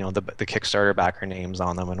have the Kickstarter backer names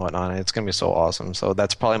on them and whatnot. And it's gonna be so awesome. So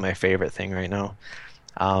that's probably my favorite thing right now.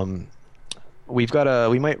 We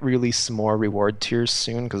might release some more reward tiers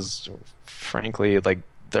soon, because frankly, like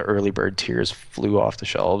the early bird tiers flew off the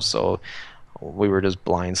shelves, so we were just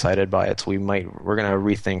blindsided by it. So we're gonna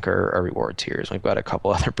rethink our reward tiers. We've got a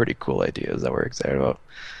couple other pretty cool ideas that we're excited about.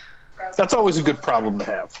 That's always a good problem to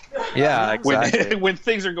have. Yeah, exactly. When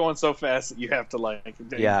things are going so fast that you have to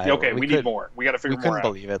we need more. We got to figure more out. We couldn't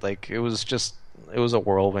believe it. Like it was a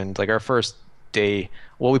whirlwind. Like our first day,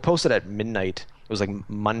 we posted at midnight. It was like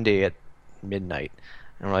Monday at midnight,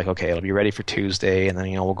 and we're like, okay, it'll be ready for Tuesday, and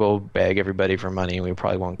then we'll go beg everybody for money, and we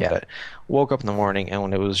probably won't get it. Woke up in the morning, and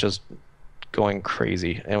when it was just going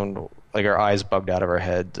crazy, and like our eyes bugged out of our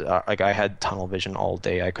head. Like I had tunnel vision all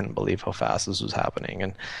day. I couldn't believe how fast this was happening.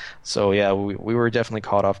 And so yeah, we were definitely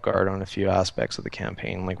caught off guard on a few aspects of the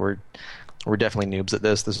campaign. Like we're definitely noobs at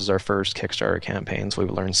this. This is our first Kickstarter campaign, so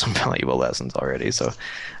we've learned some valuable lessons already. So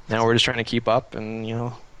now we're just trying to keep up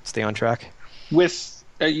and stay on track.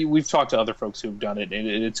 We've talked to other folks who've done it, and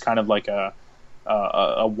it's kind of like a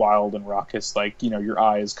wild and raucous. Like your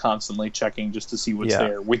eye is constantly checking just to see what's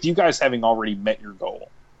there. With you guys having already met your goal.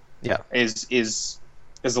 Yeah, is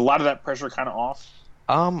a lot of that pressure kind of off?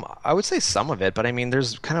 I would say some of it, but I mean,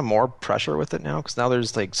 there's kind of more pressure with it now, because now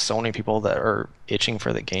there's like so many people that are itching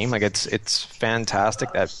for the game. Like it's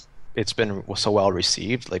fantastic that it's been so well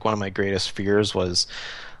received. Like one of my greatest fears was,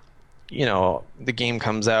 the game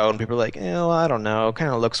comes out and people are like, I don't know, it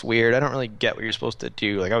kind of looks weird. I don't really get what you're supposed to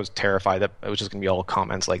do. Like I was terrified that it was just gonna be all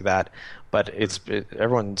comments like that. But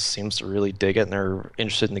everyone seems to really dig it, and they're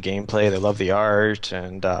interested in the gameplay. They love the art,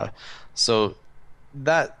 and so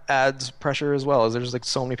that adds pressure as well. As there's like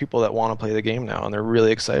so many people that want to play the game now, and they're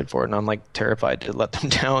really excited for it, and I'm like terrified to let them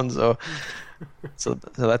down. So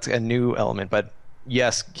that's a new element. But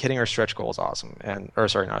yes, hitting our stretch goal is awesome, not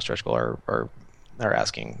a stretch goal, our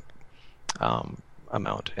asking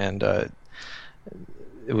amount, and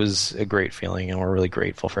it was a great feeling, and we're really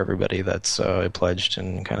grateful for everybody that's pledged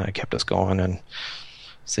and kind of kept us going. And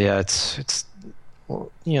so yeah, it's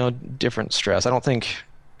different stress. I don't think,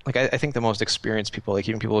 like I think the most experienced people, like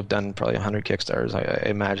even people who've done probably 100 Kickstarters, I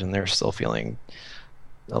imagine they're still feeling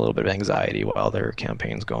a little bit of anxiety while their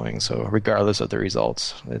campaign's going. So regardless of the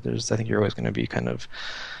results, I think you're always going to be kind of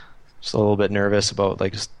just a little bit nervous about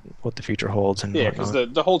like just what the future holds. And because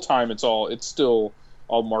the whole time it's still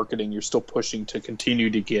all marketing. You're still pushing to continue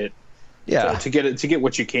to get to get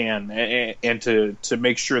what you can, and to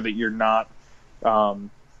make sure that you're not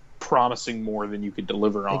promising more than you could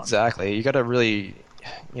deliver on. Exactly. You got to really,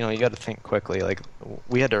 you got to think quickly. Like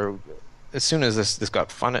we had to as soon as this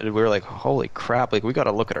got funded, we were like, holy crap! Like we got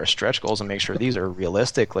to look at our stretch goals and make sure these are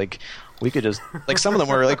realistic. Like we could just like some of them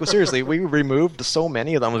were like, well, seriously, we removed so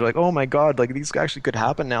many of them. We were like, oh my god, like these actually could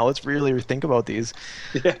happen now. Let's really think about these.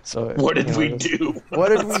 Yeah. So what did we do? What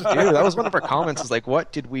did we do? That was one of our comments. Is like,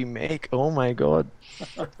 what did we make? Oh my god.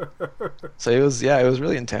 So it was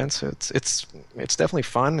really intense. It's definitely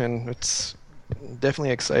fun and it's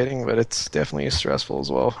definitely exciting, but it's definitely stressful as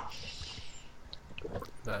well.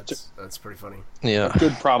 That's pretty funny. Yeah,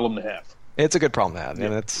 good problem to have. It's a good problem to have,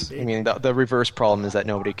 and I mean, the reverse problem is that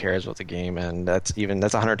nobody cares about the game, and that's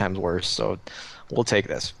 100 times worse. So, we'll take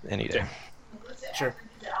this any day. Sure.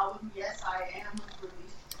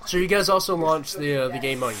 So you guys also launched the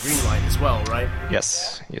game on Greenlight as well, right?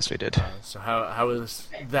 Yes, we did. So how is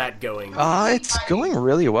that going? It's going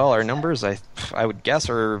really well. Our numbers, I would guess,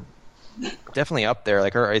 are definitely up there.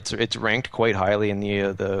 Like it's ranked quite highly in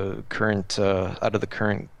the current out of the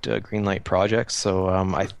current Greenlight projects. So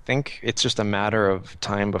I think it's just a matter of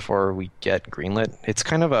time before we get greenlit. It's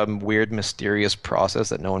kind of a weird, mysterious process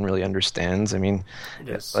that no one really understands. I mean,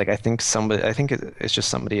 like I think it's just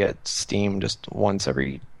somebody at Steam just once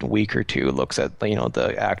every week or two looks at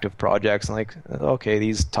the active projects and like, okay,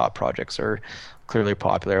 these top projects are clearly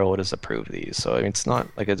popular. We'll just approve these. So I mean, it's not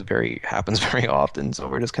like happens very often. So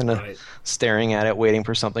we're just kind of staring at it, waiting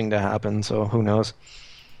for something to happen. So who knows?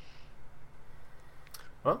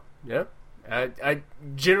 Well, yeah. I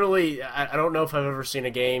generally I don't know if I've ever seen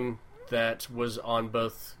a game that was on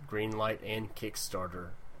both Greenlight and Kickstarter,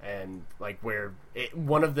 and like where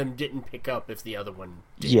one of them didn't pick up if the other one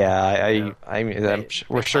did. Yeah, I mean,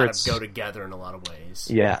 we're sure it's go together in a lot of ways.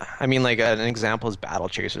 Yeah, I mean, like an example is Battle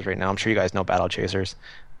Chasers right now. I'm sure you guys know Battle Chasers,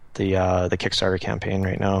 the Kickstarter campaign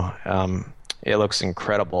right now. It looks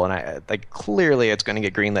incredible, and clearly it's going to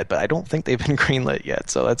get greenlit, but I don't think they've been greenlit yet.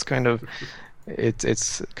 So that's kind of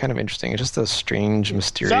it's kind of interesting. It's just a strange,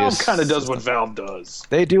 mysterious. Valve kind of does what Valve does.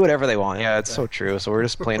 They do whatever they want. Yeah, it's so true. So we're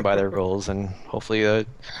just playing by their rules, and hopefully it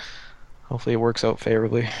works out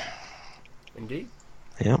favorably. Indeed.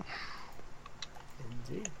 Yeah.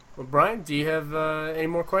 Indeed. Well, Brian, do you have any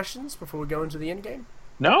more questions before we go into the end game?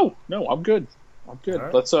 No, I'm good.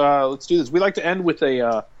 Right. Let's do this. We like to end with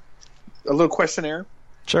a little questionnaire.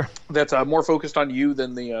 Sure. That's more focused on you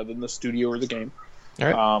than the studio or the game. All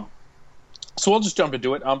right. So we'll just jump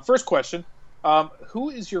into it. First question: who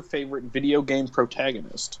is your favorite video game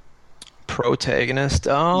protagonist?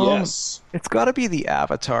 Yes, it's got to be the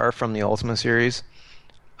Avatar from the Ultima series.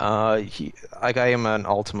 I am an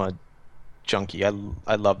Ultima junkie. I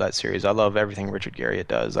love that series. I love everything Richard Garriott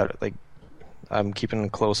does. I'm keeping a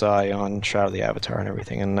close eye on Shadow of the Avatar and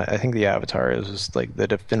everything, and I think the Avatar is just like the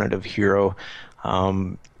definitive hero.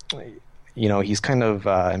 He's kind of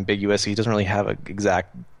ambiguous. He doesn't really have an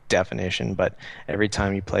exact definition, but every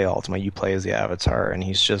time you play Ultima, you play as the Avatar, and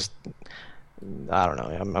he's just, I don't know.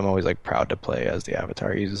 I'm always like proud to play as the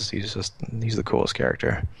Avatar. He's the coolest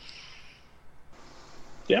character.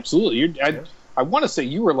 Yeah, absolutely. I want to say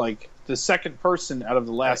you were like the second person out of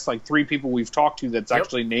the last like three people we've talked to that's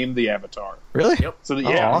actually named the Avatar. Really? Yep. So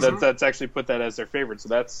awesome. that's actually put that as their favorite. So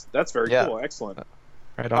that's very cool. Excellent.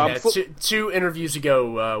 Right on. Two interviews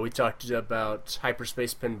ago, we talked about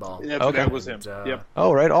Hyperspace Pinball. Yeah, okay. That was him. Yep.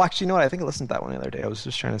 Oh, right. Oh, actually, you know what? I think I listened to that one the other day. I was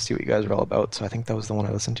just trying to see what you guys were all about, so I think that was the one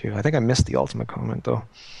I listened to. I think I missed the Ultima comment, though.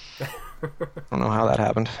 I don't know how that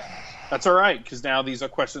happened. That's all right, because now these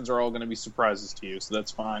questions are all going to be surprises to you, so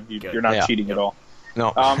that's fine. You're not cheating at all.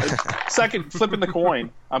 No. Second, flipping the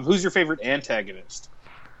coin. Who's your favorite antagonist?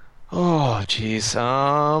 Oh, jeez.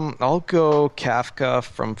 I'll go Kafka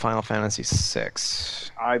from Final Fantasy VI.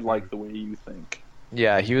 I like the way you think.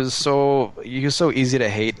 Yeah, he was so easy to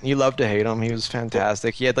hate. You loved to hate him. He was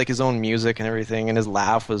fantastic. He had like his own music and everything, and his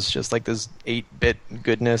laugh was just like this 8-bit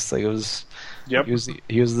goodness. Like it was. Yep.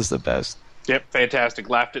 He was just the best. Yep, fantastic.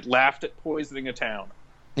 Laughed at poisoning a town.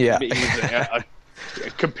 Yeah.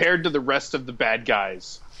 Compared to the rest of the bad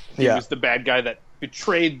guys, he was the bad guy that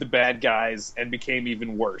betrayed the bad guys and became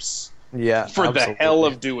even worse. Yeah, for absolutely. The hell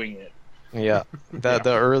of doing it. Yeah,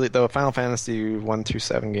 the Final Fantasy 1 through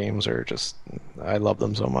 7 games are just, I love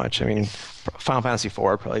them so much. I mean, Final Fantasy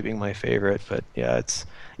 4 probably being my favorite, but yeah, it's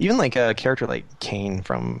even like a character like Kain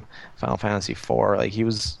from Final Fantasy 4. Like he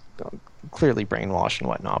was clearly brainwashed and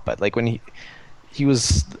whatnot, but like when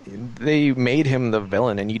they made him the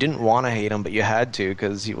villain, and you didn't want to hate him, but you had to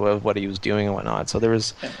because of what he was doing and whatnot. So there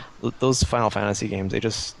was those Final Fantasy games. They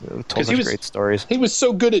just told us great stories. He was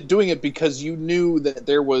so good at doing it because you knew that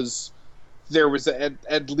there was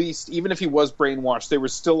at least, even if he was brainwashed, there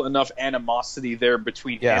was still enough animosity there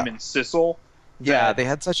between him and Sissel Yeah, they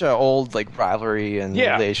had such an old like rivalry and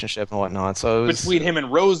relationship and whatnot. So it was, between him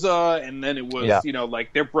and Rosa, and then it was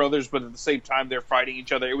like they're brothers, but at the same time they're fighting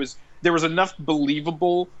each other. There was enough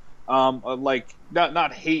believable, like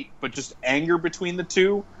not hate, but just anger between the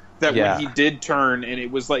two. That when he did turn, and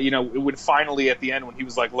it was like it would finally at the end when he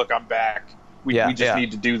was like, "Look, I'm back. We just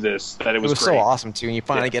need to do this." That it was great. So awesome too, and you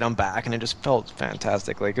finally get him back, and it just felt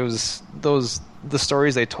fantastic. Like it was the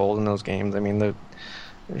stories they told in those games. I mean, they're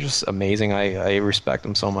just amazing. I respect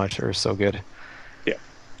them so much. They're so good. Yeah,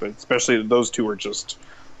 but especially those two are just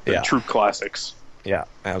true classics. Yeah,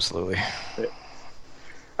 absolutely.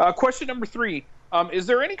 Question number 3. Is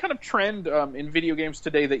there any kind of trend in video games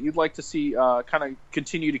today that you'd like to see kind of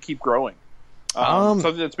continue to keep growing?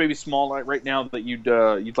 Something that's maybe small right now that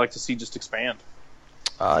you'd like to see just expand?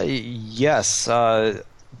 Yes.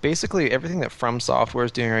 Basically, everything that From Software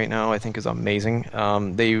is doing right now, I think, is amazing.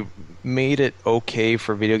 They made it okay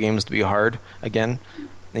for video games to be hard again.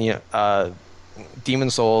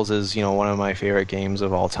 Demon's Souls is one of my favorite games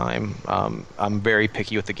of all time. I'm very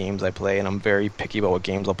picky with the games I play, and I'm very picky about what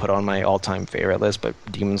games I'll put on my all-time favorite list, but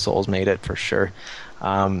Demon's Souls made it for sure.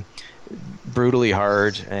 Brutally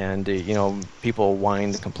hard, and people whine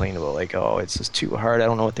and complain about like, oh, it's just too hard. I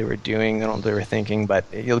don't know what they were doing. I don't know what they were thinking.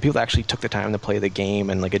 But the people that actually took the time to play the game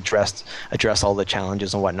and like address all the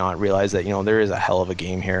challenges and whatnot realize that there is a hell of a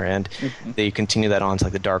game here, and they continue that on to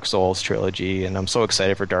like the Dark Souls trilogy. And I'm so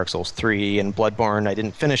excited for Dark Souls 3 and Bloodborne. I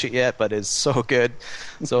didn't finish it yet, but it's so good.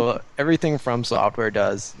 So everything From Software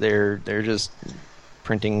does, they're just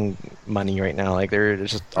printing money right now. Like they're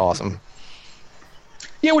just awesome.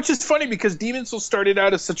 Yeah, which is funny because Demon's Souls started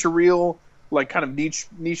out as such a real, like, kind of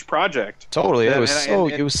niche project. Totally, it was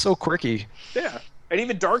so quirky. Yeah, and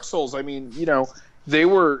even Dark Souls. I mean, they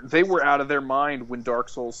were out of their mind when Dark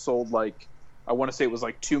Souls sold like, I want to say it was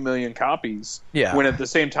like 2 million copies. Yeah. When at the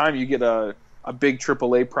same time you get a big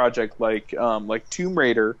AAA project like Tomb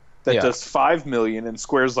Raider that does 5 million, and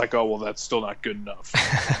Square's like, oh well, that's still not good enough.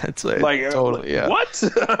 It's like totally, yeah. What?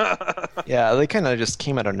 Yeah, they kind of just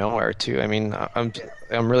came out of nowhere too. I mean,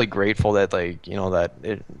 I'm really grateful that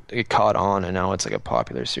that it caught on, and now it's like a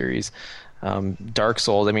popular series. Dark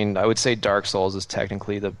Souls. I mean, I would say Dark Souls is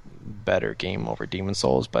technically the better game over Demon's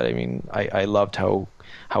Souls, but I mean, I loved how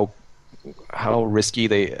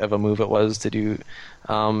risky of a move it was to do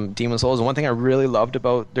Demon's Souls. And one thing I really loved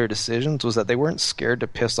about their decisions was that they weren't scared to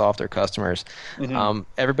piss off their customers.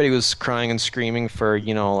 Everybody was crying and screaming for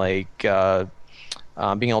being able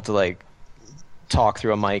to like talk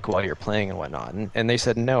through a mic while you're playing and whatnot, and they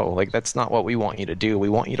said no, like that's not what we want you to do. We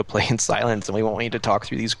want you to play in silence, and we want you to talk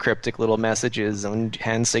through these cryptic little messages and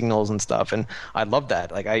hand signals and stuff. And I love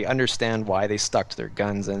that. Like I understand why they stuck to their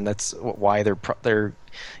guns, and that's why their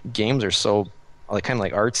games are so like kind of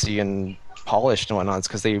like artsy and polished and whatnot. It's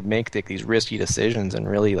because they make these risky decisions and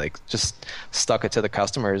really like just stuck it to the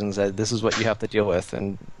customers and said, this is what you have to deal with,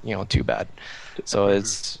 and too bad. So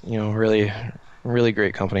it's really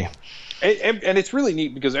great company. And it's really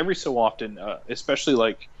neat because every so often, especially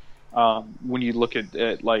like when you look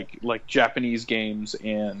at like Japanese games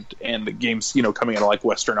and the games coming out of like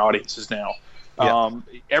Western audiences now,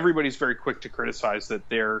 everybody's very quick to criticize that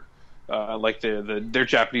their their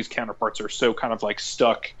Japanese counterparts are so kind of like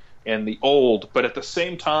stuck in the old. But at the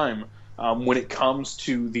same time, when it comes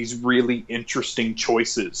to these really interesting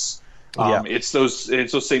choices, it's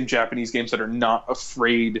those same Japanese games that are not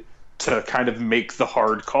afraid to kind of make the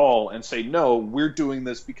hard call and say, no, we're doing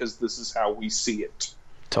this because this is how we see it.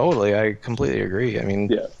 Totally. I completely agree. I mean,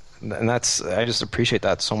 and I just appreciate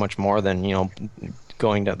that so much more than,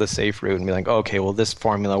 going down the safe route and be like, oh, okay, well, this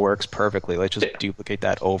formula works perfectly. Let's just duplicate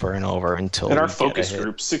that over and over until. In our focus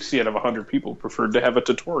group, 60 out of 100 people preferred to have a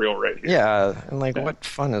tutorial right here. Yeah, and like, what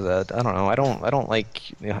fun is that? I don't know. I don't like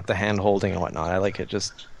the hand holding and whatnot. I like it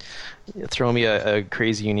just throw me a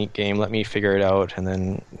crazy unique game, let me figure it out, and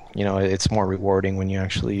then it's more rewarding when you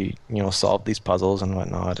actually solve these puzzles and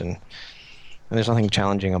whatnot. And there's nothing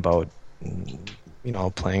challenging about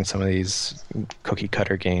playing some of these cookie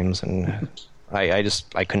cutter games, and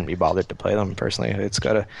I couldn't be bothered to play them personally.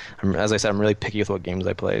 As I said, I'm really picky with what games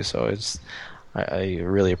I play, so I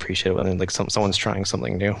really appreciate it when like someone's trying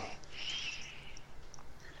something new.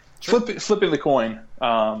 Flipping the coin.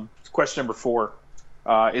 Question number 4.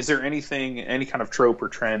 Is there any kind of trope or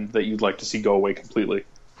trend that you'd like to see go away completely?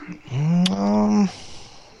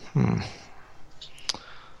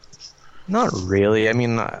 Not really. I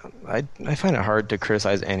mean, I find it hard to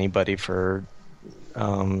criticize anybody for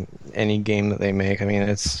any game that they make. I mean,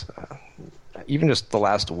 it's even just the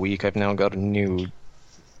last week I've now got a new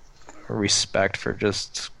respect for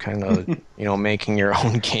just kind of making your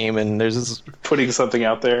own game, and there's this putting something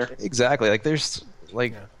out there. Exactly, like there's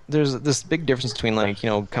this big difference between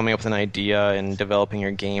coming up with an idea and developing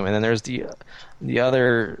your game, and then there's the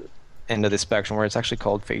other end of the spectrum where it's actually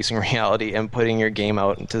called facing reality and putting your game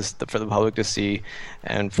out for the public to see,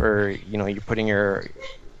 and for you're putting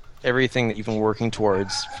everything that you've been working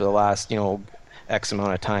towards for the last X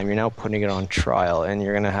amount of time, you're now putting it on trial, and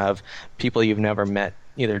you're going to have people you've never met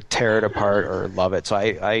either tear it apart or love it. So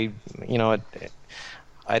I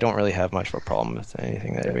don't really have much of a problem with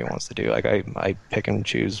anything that everybody wants to do. Like I pick and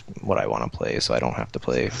choose what I want to play, so I don't have to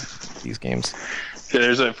play these games. Yeah,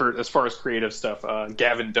 as far as creative stuff,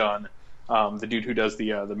 Gavin Dunn, the dude who does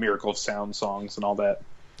the Miracle of Sound songs and all that,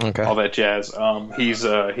 all that jazz.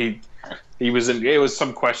 He was in. It was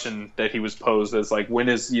some question that he was posed as like, when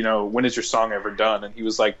is your song ever done? And he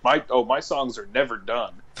was like, my songs are never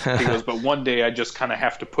done. He goes, but one day I just kind of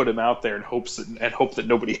have to put them out there and hope that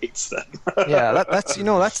nobody hates them. Yeah,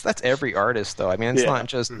 that's every artist though. I mean, it's not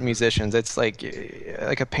just musicians. It's like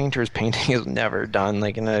a painter's painting is never done.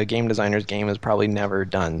 Like in a game designer's game is probably never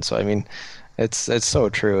done. So I mean, it's so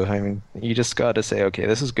true. I mean, you just got to say, okay,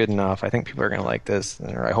 this is good enough. I think people are going to like this,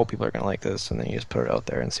 or I hope people are going to like this, and then you just put it out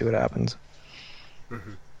there and see what happens.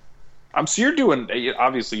 Mm-hmm. So you're doing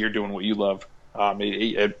what you love.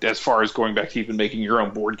 As far as going back to even making your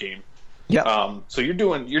own board game. Yeah. So you're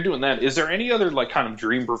doing that. Is there any other like kind of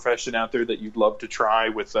dream profession out there that you'd love to try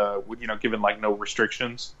with given like no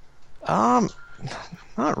restrictions? Not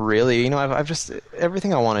really. I've just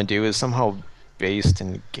everything I want to do is somehow based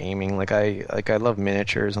in gaming. Like I love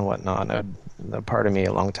miniatures and whatnot. A part of me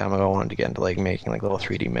a long time ago wanted to get into like making like little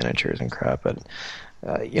 3D miniatures and crap, but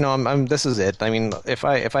this is it. I mean, if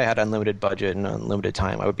I had unlimited budget and unlimited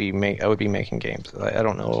time, I would be making games. I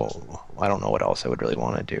don't know what else I would really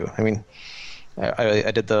want to do. I mean,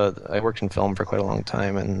 I worked in film for quite a long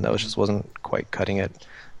time, and that just wasn't quite cutting it.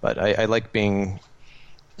 But I like being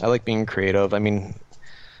creative. I mean,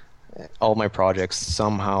 all my projects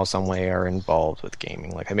somehow, some way are involved with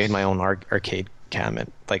gaming. Like I made my own arcade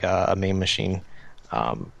cabinet, like a MAME machine.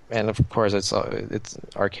 And of course, it's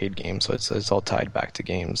arcade games, so it's all tied back to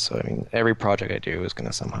games. So I mean, every project I do is going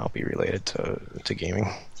to somehow be related to gaming.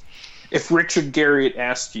 If Richard Garriott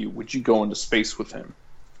asked you, would you go into space with him?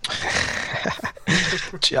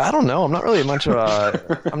 Gee, I don't know. I'm not really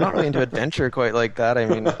I'm not really into adventure quite like that. I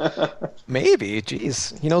mean, maybe.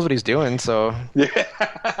 Jeez, he knows what he's doing, so he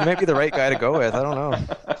might be the right guy to go with. I don't know.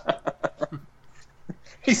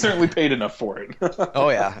 He certainly paid enough for it. Oh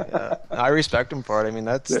yeah, I respect him for it. I mean,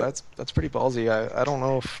 that's pretty ballsy. I don't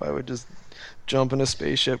know if I would just jump in a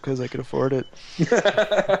spaceship because I could afford it.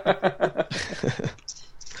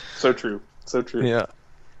 So true. Yeah.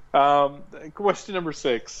 Question number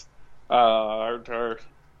 6. Our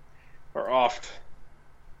oft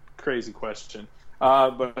crazy question,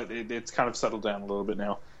 but it's kind of settled down a little bit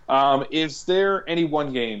now. Is there any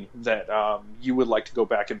one game that you would like to go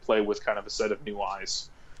back and play with kind of a set of new eyes?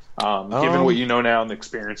 Given what you know now and the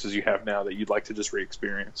experiences you have now, that you'd like to just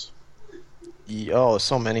re-experience?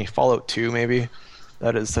 So many. Fallout 2, maybe.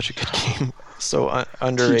 That is such a good game. So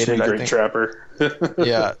underrated. Great, I think. Trapper.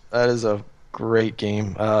 Yeah, that is a great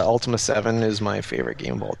game. Ultima 7 is my favorite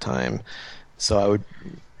game of all time. So I would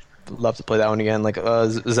love to play that one again. Like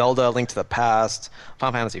Zelda, Link to the Past,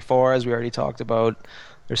 Final Fantasy 4, as we already talked about.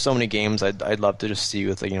 There's so many games I'd love to just see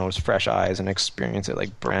with just fresh eyes and experience it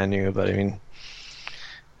like brand new. But I mean,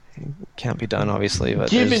 it can't be done obviously.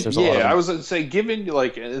 But there's a lot of I was going to say, given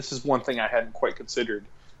like this is one thing I hadn't quite considered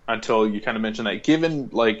until you kind of mentioned that. Given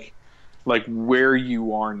like where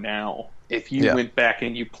you are now, if you went back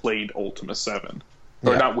and you played Ultima 7,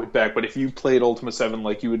 or not went back, but if you played Ultima 7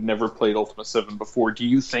 like you had never played Ultima 7 before, do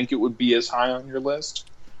you think it would be as high on your list?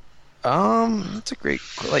 That's a great.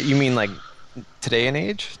 Like you mean like today and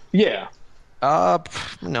age? Yeah.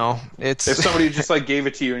 No. It's if somebody just like gave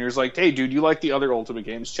it to you and you're like, hey, dude, you like the other Ultima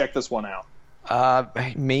games? Check this one out.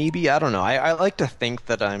 Maybe, I don't know. I like to think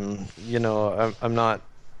that I'm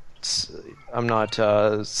not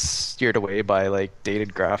steered away by like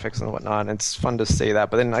dated graphics and whatnot. It's fun to say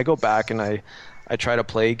that, but then I go back and I try to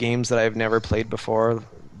play games that I've never played before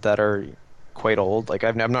that are quite old. Like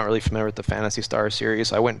I'm not really familiar with the Phantasy Star series.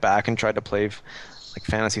 So I went back and tried to play like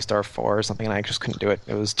Phantasy Star 4 or something, and I just couldn't do it.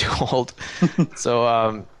 It was too old.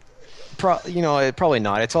 So probably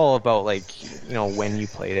not. It's all about like when you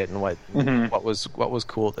played it and what was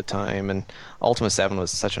cool at the time. And Ultima 7 was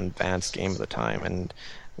such an advanced game at the time, and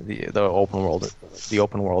the open world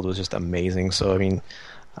was just amazing. So I mean,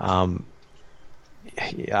 I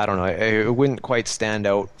don't know. It wouldn't quite stand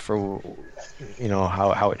out for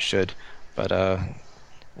how it should, but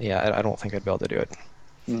yeah, I don't think I'd be able to do it.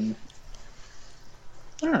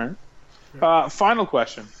 All right. Final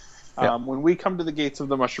question. Yeah. When we come to the gates of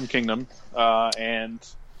the Mushroom Kingdom, and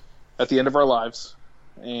at the end of our lives,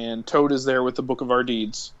 and Toad is there with the Book of Our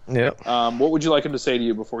Deeds, what would you like him to say to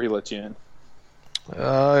you before he lets you in?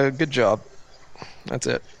 Good job. That's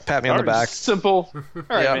it. Pat me on the back. Simple. All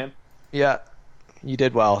right, man. Yeah, you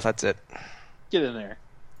did well. That's it. Get in there.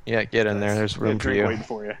 Yeah, get in there. There's room for you. Waiting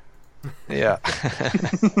for you. Yeah.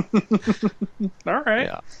 All right.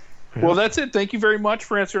 Yeah. Well, that's it. Thank you very much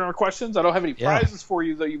for answering our questions. I don't have any prizes for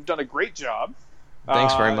you, though. You've done a great job.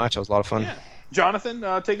 Thanks very much. It was a lot of fun. Yeah.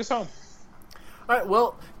 Jonathan, take us home. All right,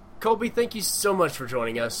 well, Colby, thank you so much for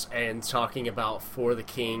joining us and talking about For the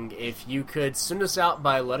King. If you could send us out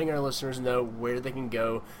by letting our listeners know where they can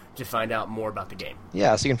go to find out more about the game.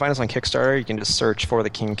 Yeah, so you can find us on Kickstarter. You can just search For the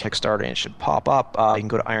King Kickstarter and it should pop up. You can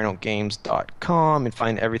go to ironoakgames.com and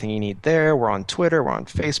find everything you need there. We're on Twitter. We're on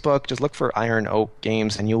Facebook. Just look for Iron Oak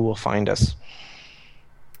Games and you will find us.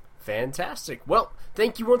 Fantastic. Well,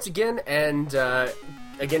 thank you once again, and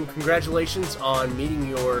again, congratulations on meeting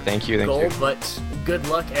your goal, but good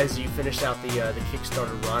luck as you finish out the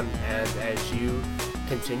Kickstarter run and as you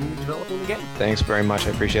continue developing the game. Thanks very much. I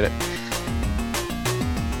appreciate it.